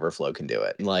Stack Overflow can do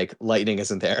it. Like, Lightning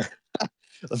isn't there.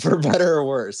 For better or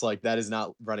worse, that is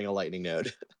not running a Lightning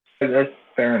node. That's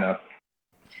fair enough.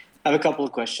 I have a couple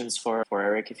of questions for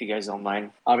Eric, if you guys don't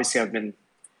mind. Obviously, I've been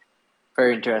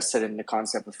very interested in the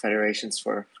concept of federations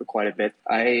for quite a bit.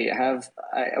 I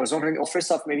was wondering,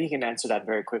 first off, maybe you can answer that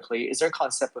very quickly. Is there a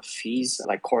concept of fees,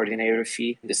 like coordinator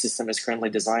fee, the system is currently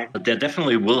designed? There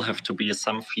definitely will have to be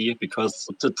some fee, because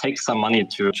it takes some money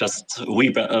to just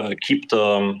keep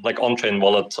the on-chain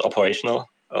wallet operational.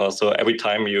 So every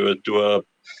time you do a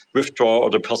withdraw or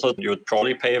deposit, you would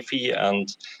probably pay a fee.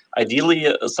 And ideally,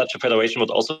 such a federation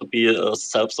would also be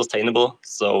self-sustainable.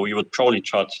 So we would probably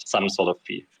charge some sort of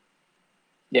fee.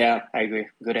 Yeah, I agree.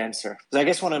 Good answer. I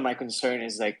guess one of my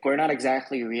concerns is we're not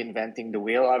exactly reinventing the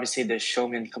wheel. Obviously, the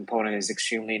Showmin component is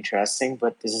extremely interesting,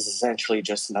 but this is essentially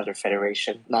just another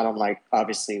federation, not unlike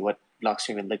obviously what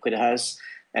Blockstream and Liquid has.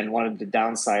 And one of the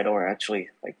downside, or actually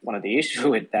one of the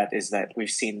issue with that, is that we've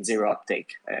seen zero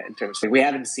uptake in terms of, we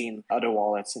haven't seen other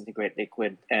wallets integrate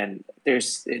Liquid, and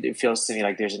it feels to me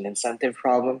like there's an incentive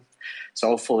problem. So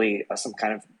hopefully some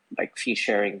kind of fee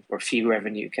sharing or fee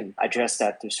revenue can address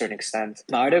that to a certain extent.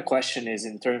 My other question is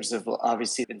in terms of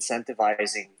obviously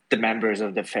incentivizing the members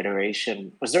of the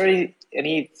federation. Was there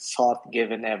any thought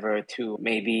given ever to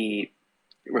maybe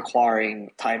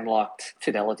requiring time-locked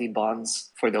fidelity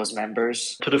bonds for those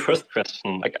members? To the first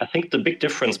question, I think the big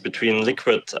difference between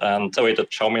Liquid and the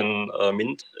Xiaomi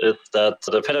Mint is that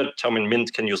the federated Xiaomi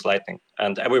Mint can use Lightning,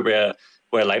 and everywhere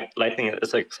where Lightning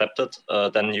is accepted,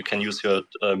 then you can use your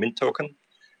Mint token.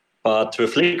 But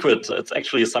with Liquid, it's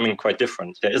actually something quite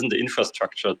different. There isn't the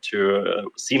infrastructure to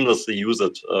seamlessly use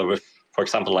it with, for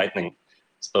example, Lightning.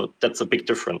 So that's a big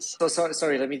difference.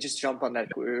 Sorry, let me just jump on that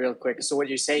real quick. So what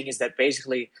you're saying is that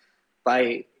basically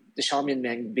by the Xiaomi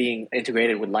Mint being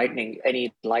integrated with Lightning,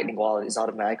 any Lightning wallet is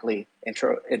automatically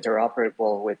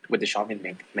interoperable with the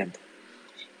Xiaomi Mint.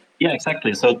 Yeah,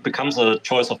 exactly. So it becomes a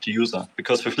choice of the user,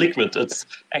 because with Liquid, it's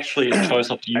actually a choice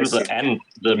of the user and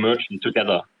the merchant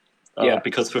together.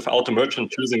 Because without the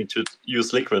merchant choosing to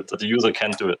use Liquid, the user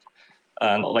can't do it.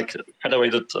 And like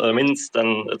federated mints,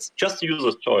 then it's just the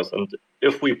user's choice. And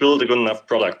if we build a good enough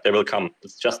product, they will come.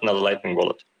 It's just another Lightning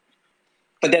wallet.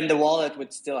 But then the wallet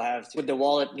would the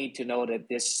wallet need to know that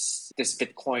this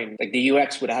Bitcoin, like the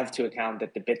UX would have to account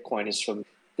that the Bitcoin is from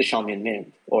the Xiaomi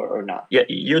Mint or not? Yeah,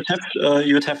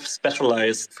 you'd have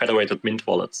specialized federated mint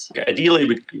wallets.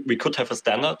 Ideally, we could have a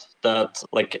standard that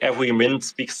like every mint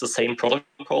speaks the same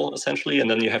protocol essentially, and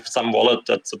then you have some wallet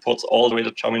that supports all the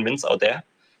rated Xiaomi mints out there.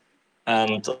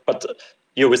 But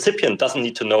your recipient doesn't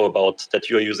need to know about that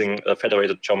you're using a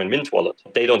federated Xiaomi Mint wallet.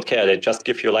 They don't care. They just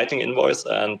give you a Lightning invoice,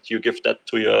 and you give that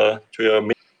to your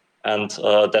Mint, and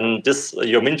then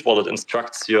your Mint wallet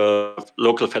instructs your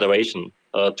local federation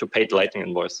to pay the Lightning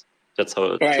invoice. That's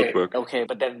how it should work. Okay,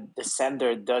 but then the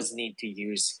sender does need to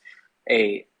use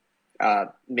a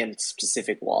Mint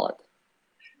specific wallet.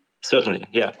 Certainly,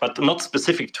 yeah, but not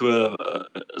specific to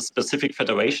a specific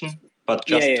federation, but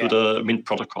just to the Mint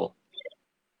protocol.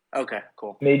 Okay,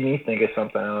 cool. Made me think of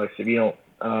something, Alex, if you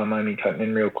don't mind me cutting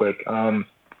in real quick.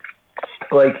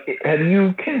 Like, have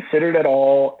you considered at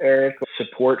all, Eric,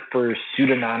 support for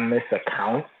pseudonymous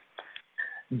accounts,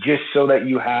 just so that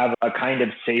you have a kind of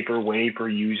safer way for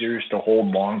users to hold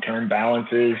long-term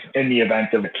balances in the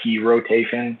event of a key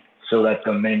rotation, so that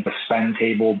the Mint spend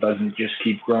table doesn't just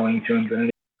keep growing to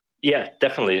infinity? Yeah,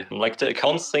 definitely. Like the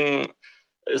accounts thing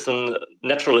is a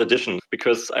natural addition,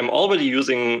 because I'm already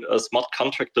using smart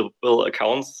contractable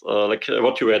accounts, like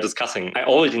what you were discussing. I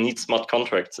already need smart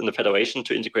contracts in the federation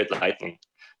to integrate Lightning.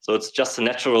 So it's just a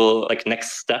natural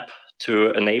next step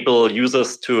to enable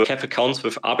users to have accounts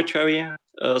with arbitrary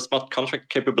smart contract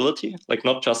capability, like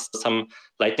not just some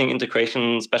Lightning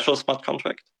integration special smart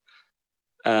contract.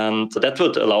 And that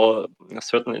would allow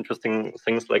certain interesting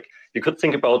things, like you could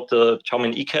think about the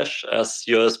Xiaomi eCash as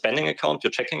your spending account, your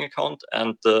checking account,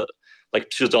 and the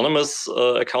pseudonymous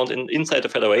account inside the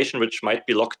federation, which might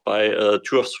be locked by 2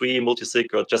 of 3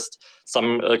 multisig or just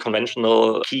some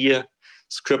conventional key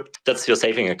script. That's your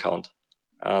saving account.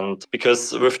 And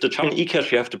because with the Xiaomi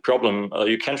eCash, you have the problem,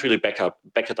 you can't really back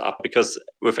it up, because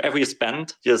with every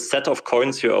spend, your set of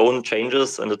coins you own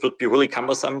changes, and it would be really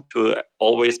cumbersome to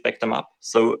always back them up.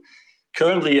 So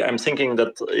currently, I'm thinking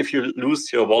that if you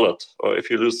lose your wallet or if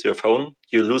you lose your phone,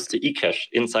 you lose the eCash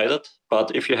inside it.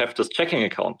 But if you have this checking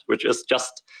account, which is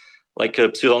just like a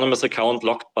pseudonymous account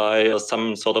locked by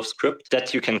some sort of script,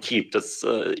 that you can keep. That's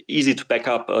easy to back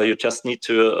up. You just need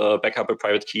to back up a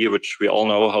private key, which we all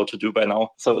know how to do by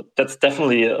now. So that's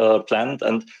definitely planned.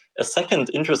 And a second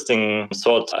interesting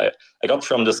thought I got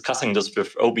from discussing this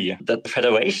with Obi, that the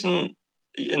federation,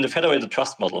 in the federated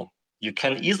trust model, you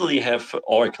can easily have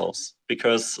oracles,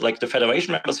 because like the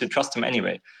federation members, you trust them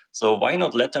anyway. So why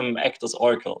not let them act as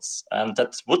oracles? And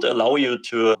that would allow you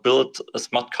to build a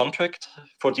smart contract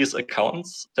for these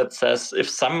accounts that says if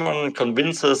someone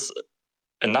convinces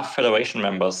enough federation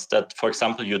members that, for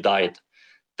example, you died,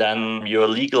 then your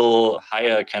legal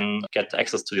hire can get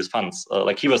access to these funds.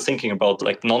 Like he was thinking about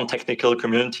like non-technical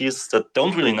communities that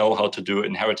don't really know how to do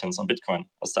inheritance on Bitcoin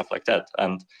or stuff like that.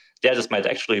 And there, this might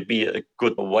actually be a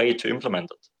good way to implement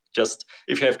it. Just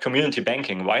if you have community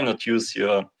banking, why not use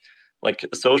your like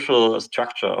social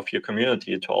structure of your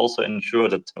community to also ensure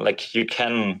that like you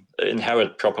can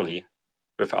inherit properly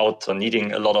without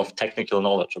needing a lot of technical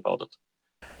knowledge about it.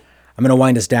 I'm going to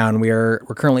wind us down. We're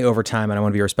currently over time, and I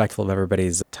want to be respectful of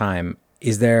everybody's time.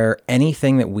 Is there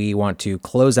anything that we want to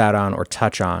close out on or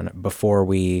touch on before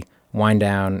we wind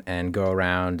down and go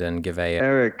around and give a...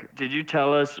 Eric, did you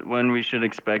tell us when we should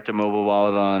expect a mobile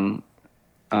wallet on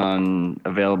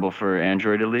available for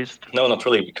Android at least? No, not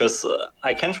really, because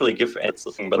I can't really give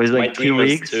anything, but my like dream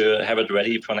is to have it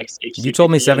ready for next HCP. You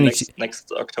told me 72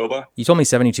 next October. You told me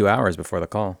 72 hours before the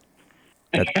call.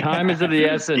 Time is of the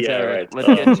essence, yeah, Eric. Right.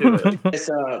 Let's get to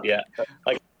it. Yeah,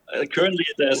 like currently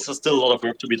there's still a lot of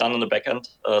work to be done on the back end,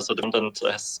 so the front end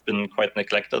has been quite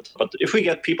neglected. But if we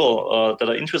get people that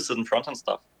are interested in front end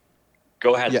stuff,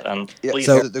 go ahead and please.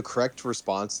 So the correct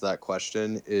response to that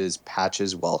question is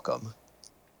patches welcome.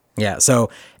 Yeah, so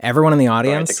everyone in the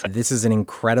audience, This is an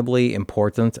incredibly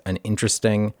important and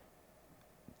interesting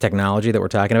technology that we're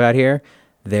talking about here.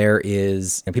 There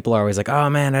is, and people are always like, oh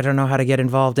man, I don't know how to get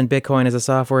involved in Bitcoin as a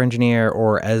software engineer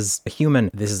or as a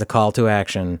human. This is a call to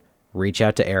action. Reach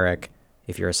out to Eric.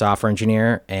 If you're a software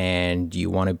engineer and you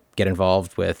want to get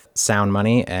involved with sound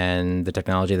money and the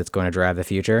technology that's going to drive the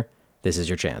future, this is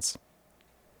your chance.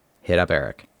 Hit up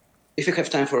Eric. If you have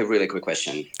time for a really quick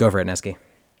question. Go for it, Neski.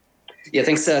 Yeah,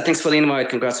 thanks for the invite.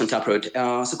 Congrats on Taproot.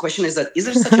 So question is that, is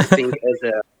there such a thing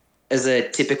as a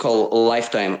typical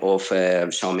lifetime of a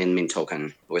Xiaomi Mint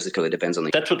token, or is it really depends on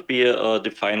the... That would be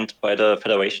defined by the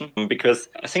Federation, because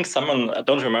I think someone, I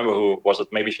don't remember who was it,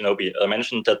 maybe Shinobi,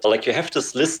 mentioned that like you have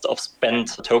this list of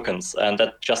spent tokens and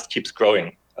that just keeps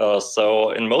growing.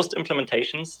 So in most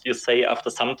implementations, you say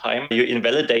after some time, you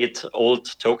invalidate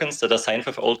old tokens that are signed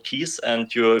with old keys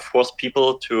and you force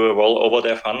people to roll over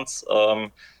their funds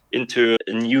into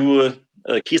a new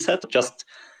key set, just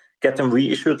get them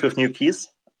reissued with new keys.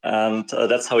 And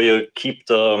that's how you keep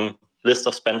the list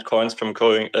of spent coins from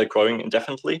growing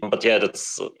indefinitely. But yeah,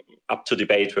 that's up to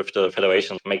debate with the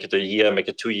Federation. Make it a year, make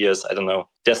it 2 years, I don't know.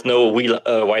 There's no real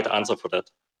right answer for that.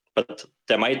 But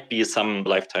there might be some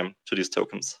lifetime to these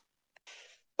tokens.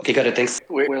 Okay, got it, thanks.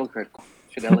 Real quick,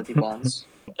 Fidelity bonds.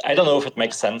 I don't know if it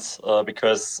makes sense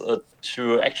because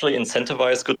to actually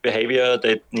incentivize good behavior,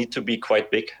 they need to be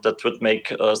quite big. That would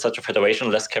make such a federation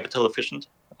less capital efficient.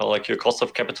 Like your cost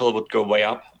of capital would go way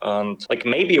up. And like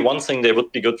maybe one thing they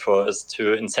would be good for is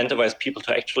to incentivize people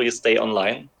to actually stay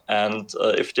online. And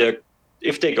if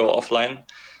they go offline,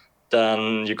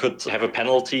 then you could have a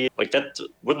penalty. Like that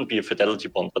wouldn't be a Fidelity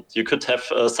bond, but you could have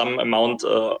some amount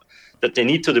that they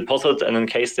need to deposit, and in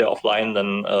case they're offline,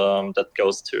 then that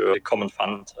goes to a common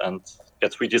fund and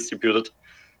gets redistributed.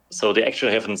 So they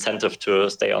actually have an incentive to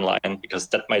stay online, because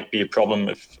that might be a problem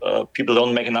if people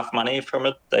don't make enough money from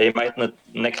it. They might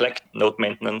neglect node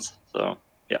maintenance. So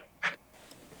yeah.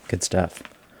 Good stuff.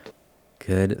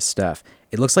 Good stuff.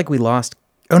 It looks like we lost...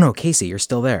 Oh no, Casey, you're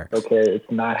still there. Okay,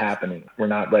 it's not happening. We're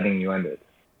not letting you end it.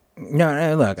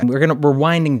 No, look, we're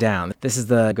winding down. This is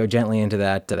the go gently into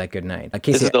that good night.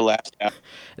 Casey, This is the last.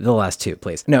 the last two,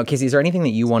 please. No, Casey, is there anything that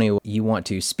you want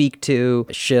to speak to,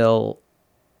 shill,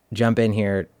 jump in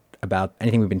here about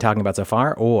anything we've been talking about so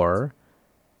far, or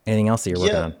anything else that you're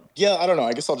working on? Yeah, I don't know.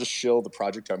 I guess I'll just shill the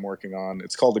project I'm working on.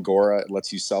 It's called Agora. It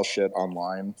lets you sell shit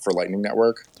online for Lightning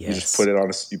Network. Yes. You just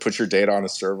put your data on a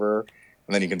server,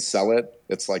 and then you can sell it.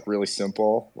 It's like really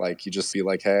simple. Like you just be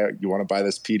like, hey, you want to buy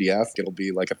this PDF? It'll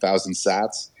be like 1,000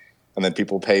 sats. And then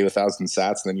people pay you 1,000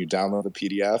 sats, and then you download the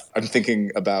PDF. I'm thinking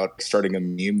about starting a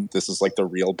meme. This is like the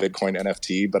real Bitcoin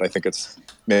NFT, but I think it's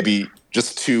maybe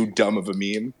just too dumb of a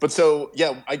meme. But so,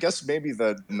 yeah, I guess maybe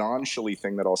the non-shilly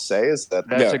thing that I'll say is that...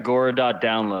 That's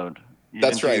Agora.download.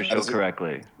 That's right. That is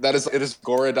correctly. It is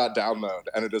Agora.download,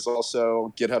 and it is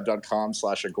also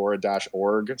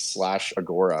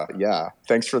github.com/agora-org/Agora. Yeah.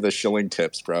 Thanks for the shilling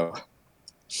tips, bro.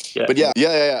 Yeah. But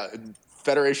yeah.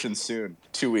 Federation soon.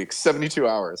 2 weeks, 72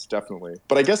 hours, definitely.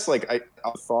 But I guess like I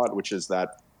thought, which is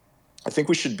that I think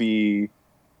we should be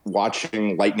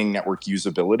watching Lightning Network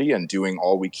usability and doing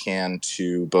all we can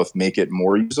to both make it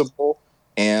more usable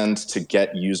and to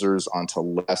get users onto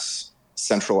less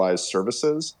centralized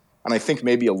services. And I think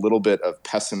maybe a little bit of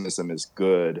pessimism is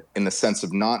good in the sense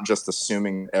of not just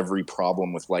assuming every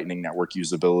problem with Lightning Network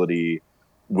usability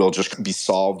will just be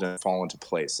solved and fall into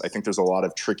place. I think there's a lot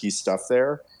of tricky stuff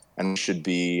there, and we should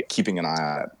be keeping an eye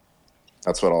on it.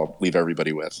 That's what I'll leave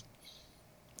everybody with.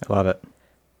 I love it.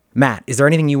 Matt, is there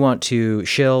anything you want to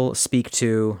shill, speak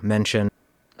to, mention?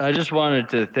 I just wanted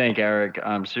to thank Eric.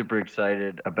 I'm super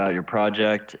excited about your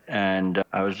project, and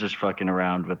I was just fucking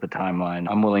around with the timeline.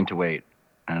 I'm willing to wait,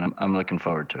 and I'm looking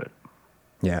forward to it.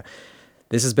 Yeah.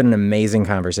 This has been an amazing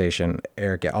conversation,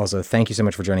 Eric. Also, thank you so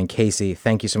much for joining. Casey,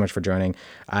 thank you so much for joining.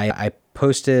 I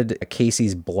posted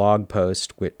Casey's blog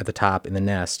post at the top in the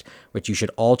Nest, which you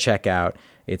should all check out.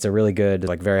 It's a really good,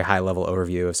 like, very high-level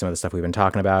overview of some of the stuff we've been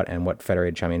talking about and what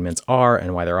federated Xiaomi mints are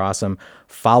and why they're awesome.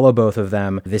 Follow both of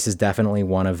them. This is definitely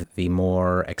one of the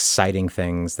more exciting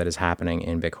things that is happening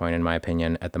in Bitcoin, in my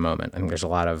opinion, at the moment. I think there's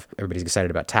everybody's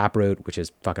excited about Taproot, which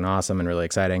is fucking awesome and really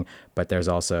exciting, but there's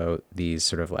also these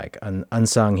sort of like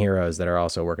unsung heroes that are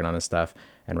also working on this stuff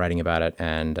and writing about it,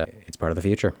 and it's part of the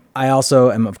future. I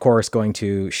also am, of course, going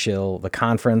to shill the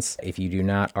conference. If you do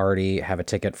not already have a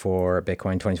ticket for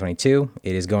Bitcoin 2022,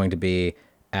 it is going to be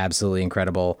absolutely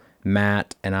incredible.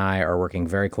 Matt and I are working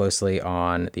very closely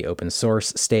on the open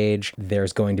source stage.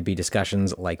 There's going to be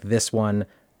discussions like this one,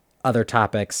 other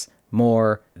topics,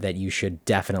 more that you should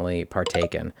definitely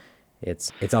partake in.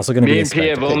 It's also going to be a spectacle. Me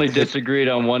and P have only disagreed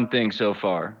on one thing so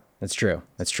far. That's true.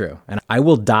 That's true. And I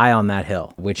will die on that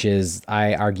hill, which is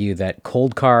I argue that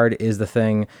Cold Card is the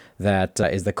thing that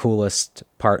is the coolest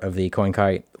part of the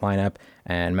CoinKite lineup.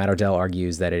 And Matt Odell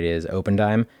argues that it is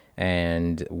OpenDime.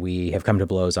 And we have come to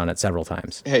blows on it several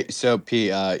times. Hey, so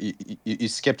P, you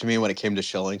skipped me when it came to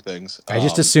shilling things. I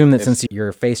just assume that since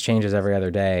your face changes every other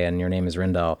day and your name is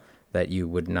Rindal, that you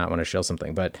would not want to shill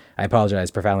something. But I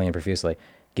apologize profoundly and profusely.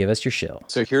 Give us your shill.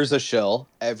 So here's a shill.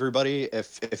 Everybody,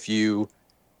 if you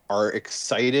are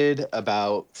excited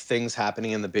about things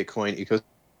happening in the Bitcoin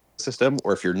ecosystem,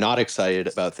 or if you're not excited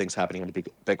about things happening in the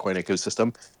Bitcoin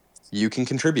ecosystem, you can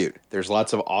contribute. There's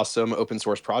lots of awesome open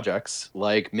source projects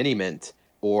like Minimint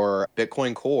or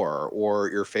Bitcoin Core or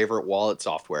your favorite wallet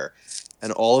software.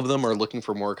 And all of them are looking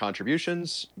for more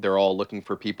contributions. They're all looking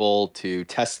for people to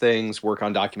test things, work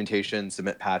on documentation,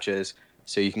 submit patches.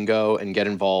 So you can go and get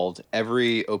involved.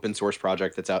 Every open source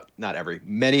project that's out, not every,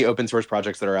 many open source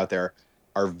projects that are out there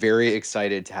are very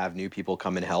excited to have new people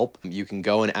come and help. You can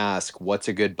go and ask, what's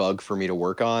a good bug for me to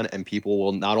work on? And people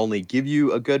will not only give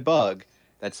you a good bug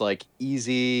that's like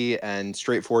easy and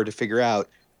straightforward to figure out,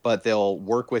 but they'll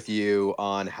work with you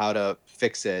on how to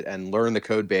fix it and learn the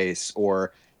code base.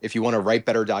 Or if you want to write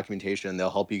better documentation,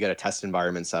 they'll help you get a test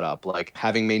environment set up. Like,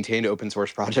 having maintained open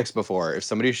source projects before, if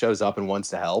somebody shows up and wants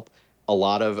to help, a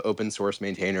lot of open source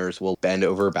maintainers will bend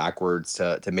over backwards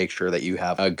to make sure that you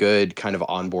have a good kind of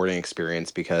onboarding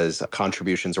experience, because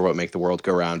contributions are what make the world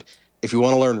go round. If you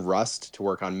want to learn Rust to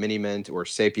work on Minimint or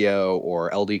Sapio or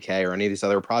LDK or any of these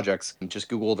other projects, just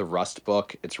Google the Rust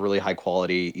book. It's really high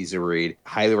quality, easy to read.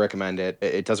 Highly recommend it.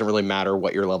 It doesn't really matter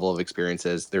what your level of experience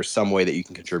is. There's some way that you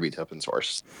can contribute to open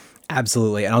source.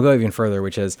 Absolutely. And I'll go even further,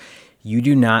 which is you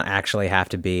do not actually have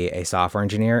to be a software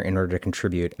engineer in order to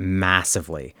contribute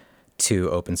massively to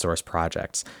open source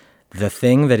projects. The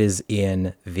thing that is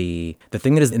in the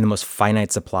most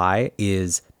finite supply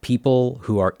is people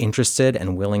who are interested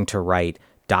and willing to write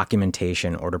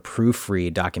documentation or to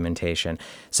proofread documentation.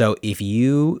 So if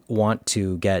you want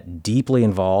to get deeply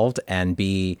involved and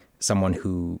be someone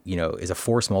who, is a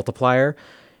force multiplier,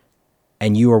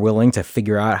 and you are willing to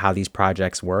figure out how these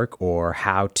projects work or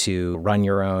how to run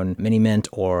your own Minimint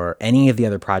or any of the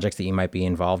other projects that you might be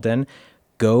involved in,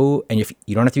 go, and if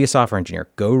you don't have to be a software engineer,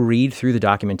 go read through the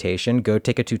documentation, go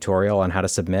take a tutorial on how to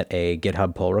submit a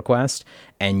GitHub pull request,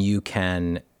 and you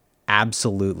can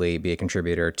absolutely be a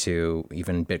contributor to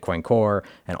even Bitcoin Core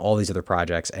and all these other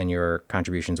projects, and your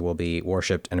contributions will be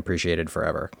worshipped and appreciated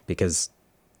forever, because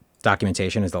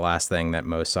documentation is the last thing that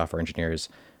most software engineers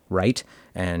write,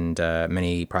 and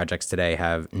many projects today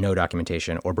have no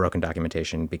documentation or broken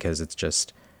documentation because there's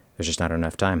just not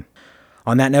enough time.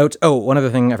 On that note, one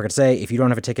other thing I forgot to say, if you don't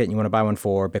have a ticket and you want to buy one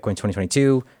for Bitcoin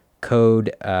 2022,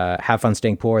 code Have Fun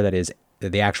Staying Poor, that is,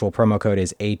 the actual promo code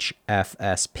is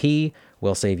HFSP,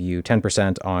 will save you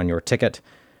 10% on your ticket.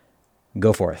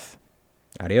 Go forth.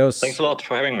 Adios. Thanks a lot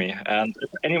for having me. And if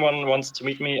anyone wants to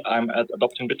meet me, I'm at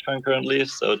Adopting Bitcoin currently,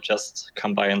 so just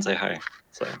come by and say hi.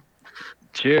 So,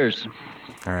 cheers.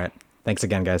 All right. Thanks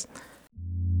again, guys.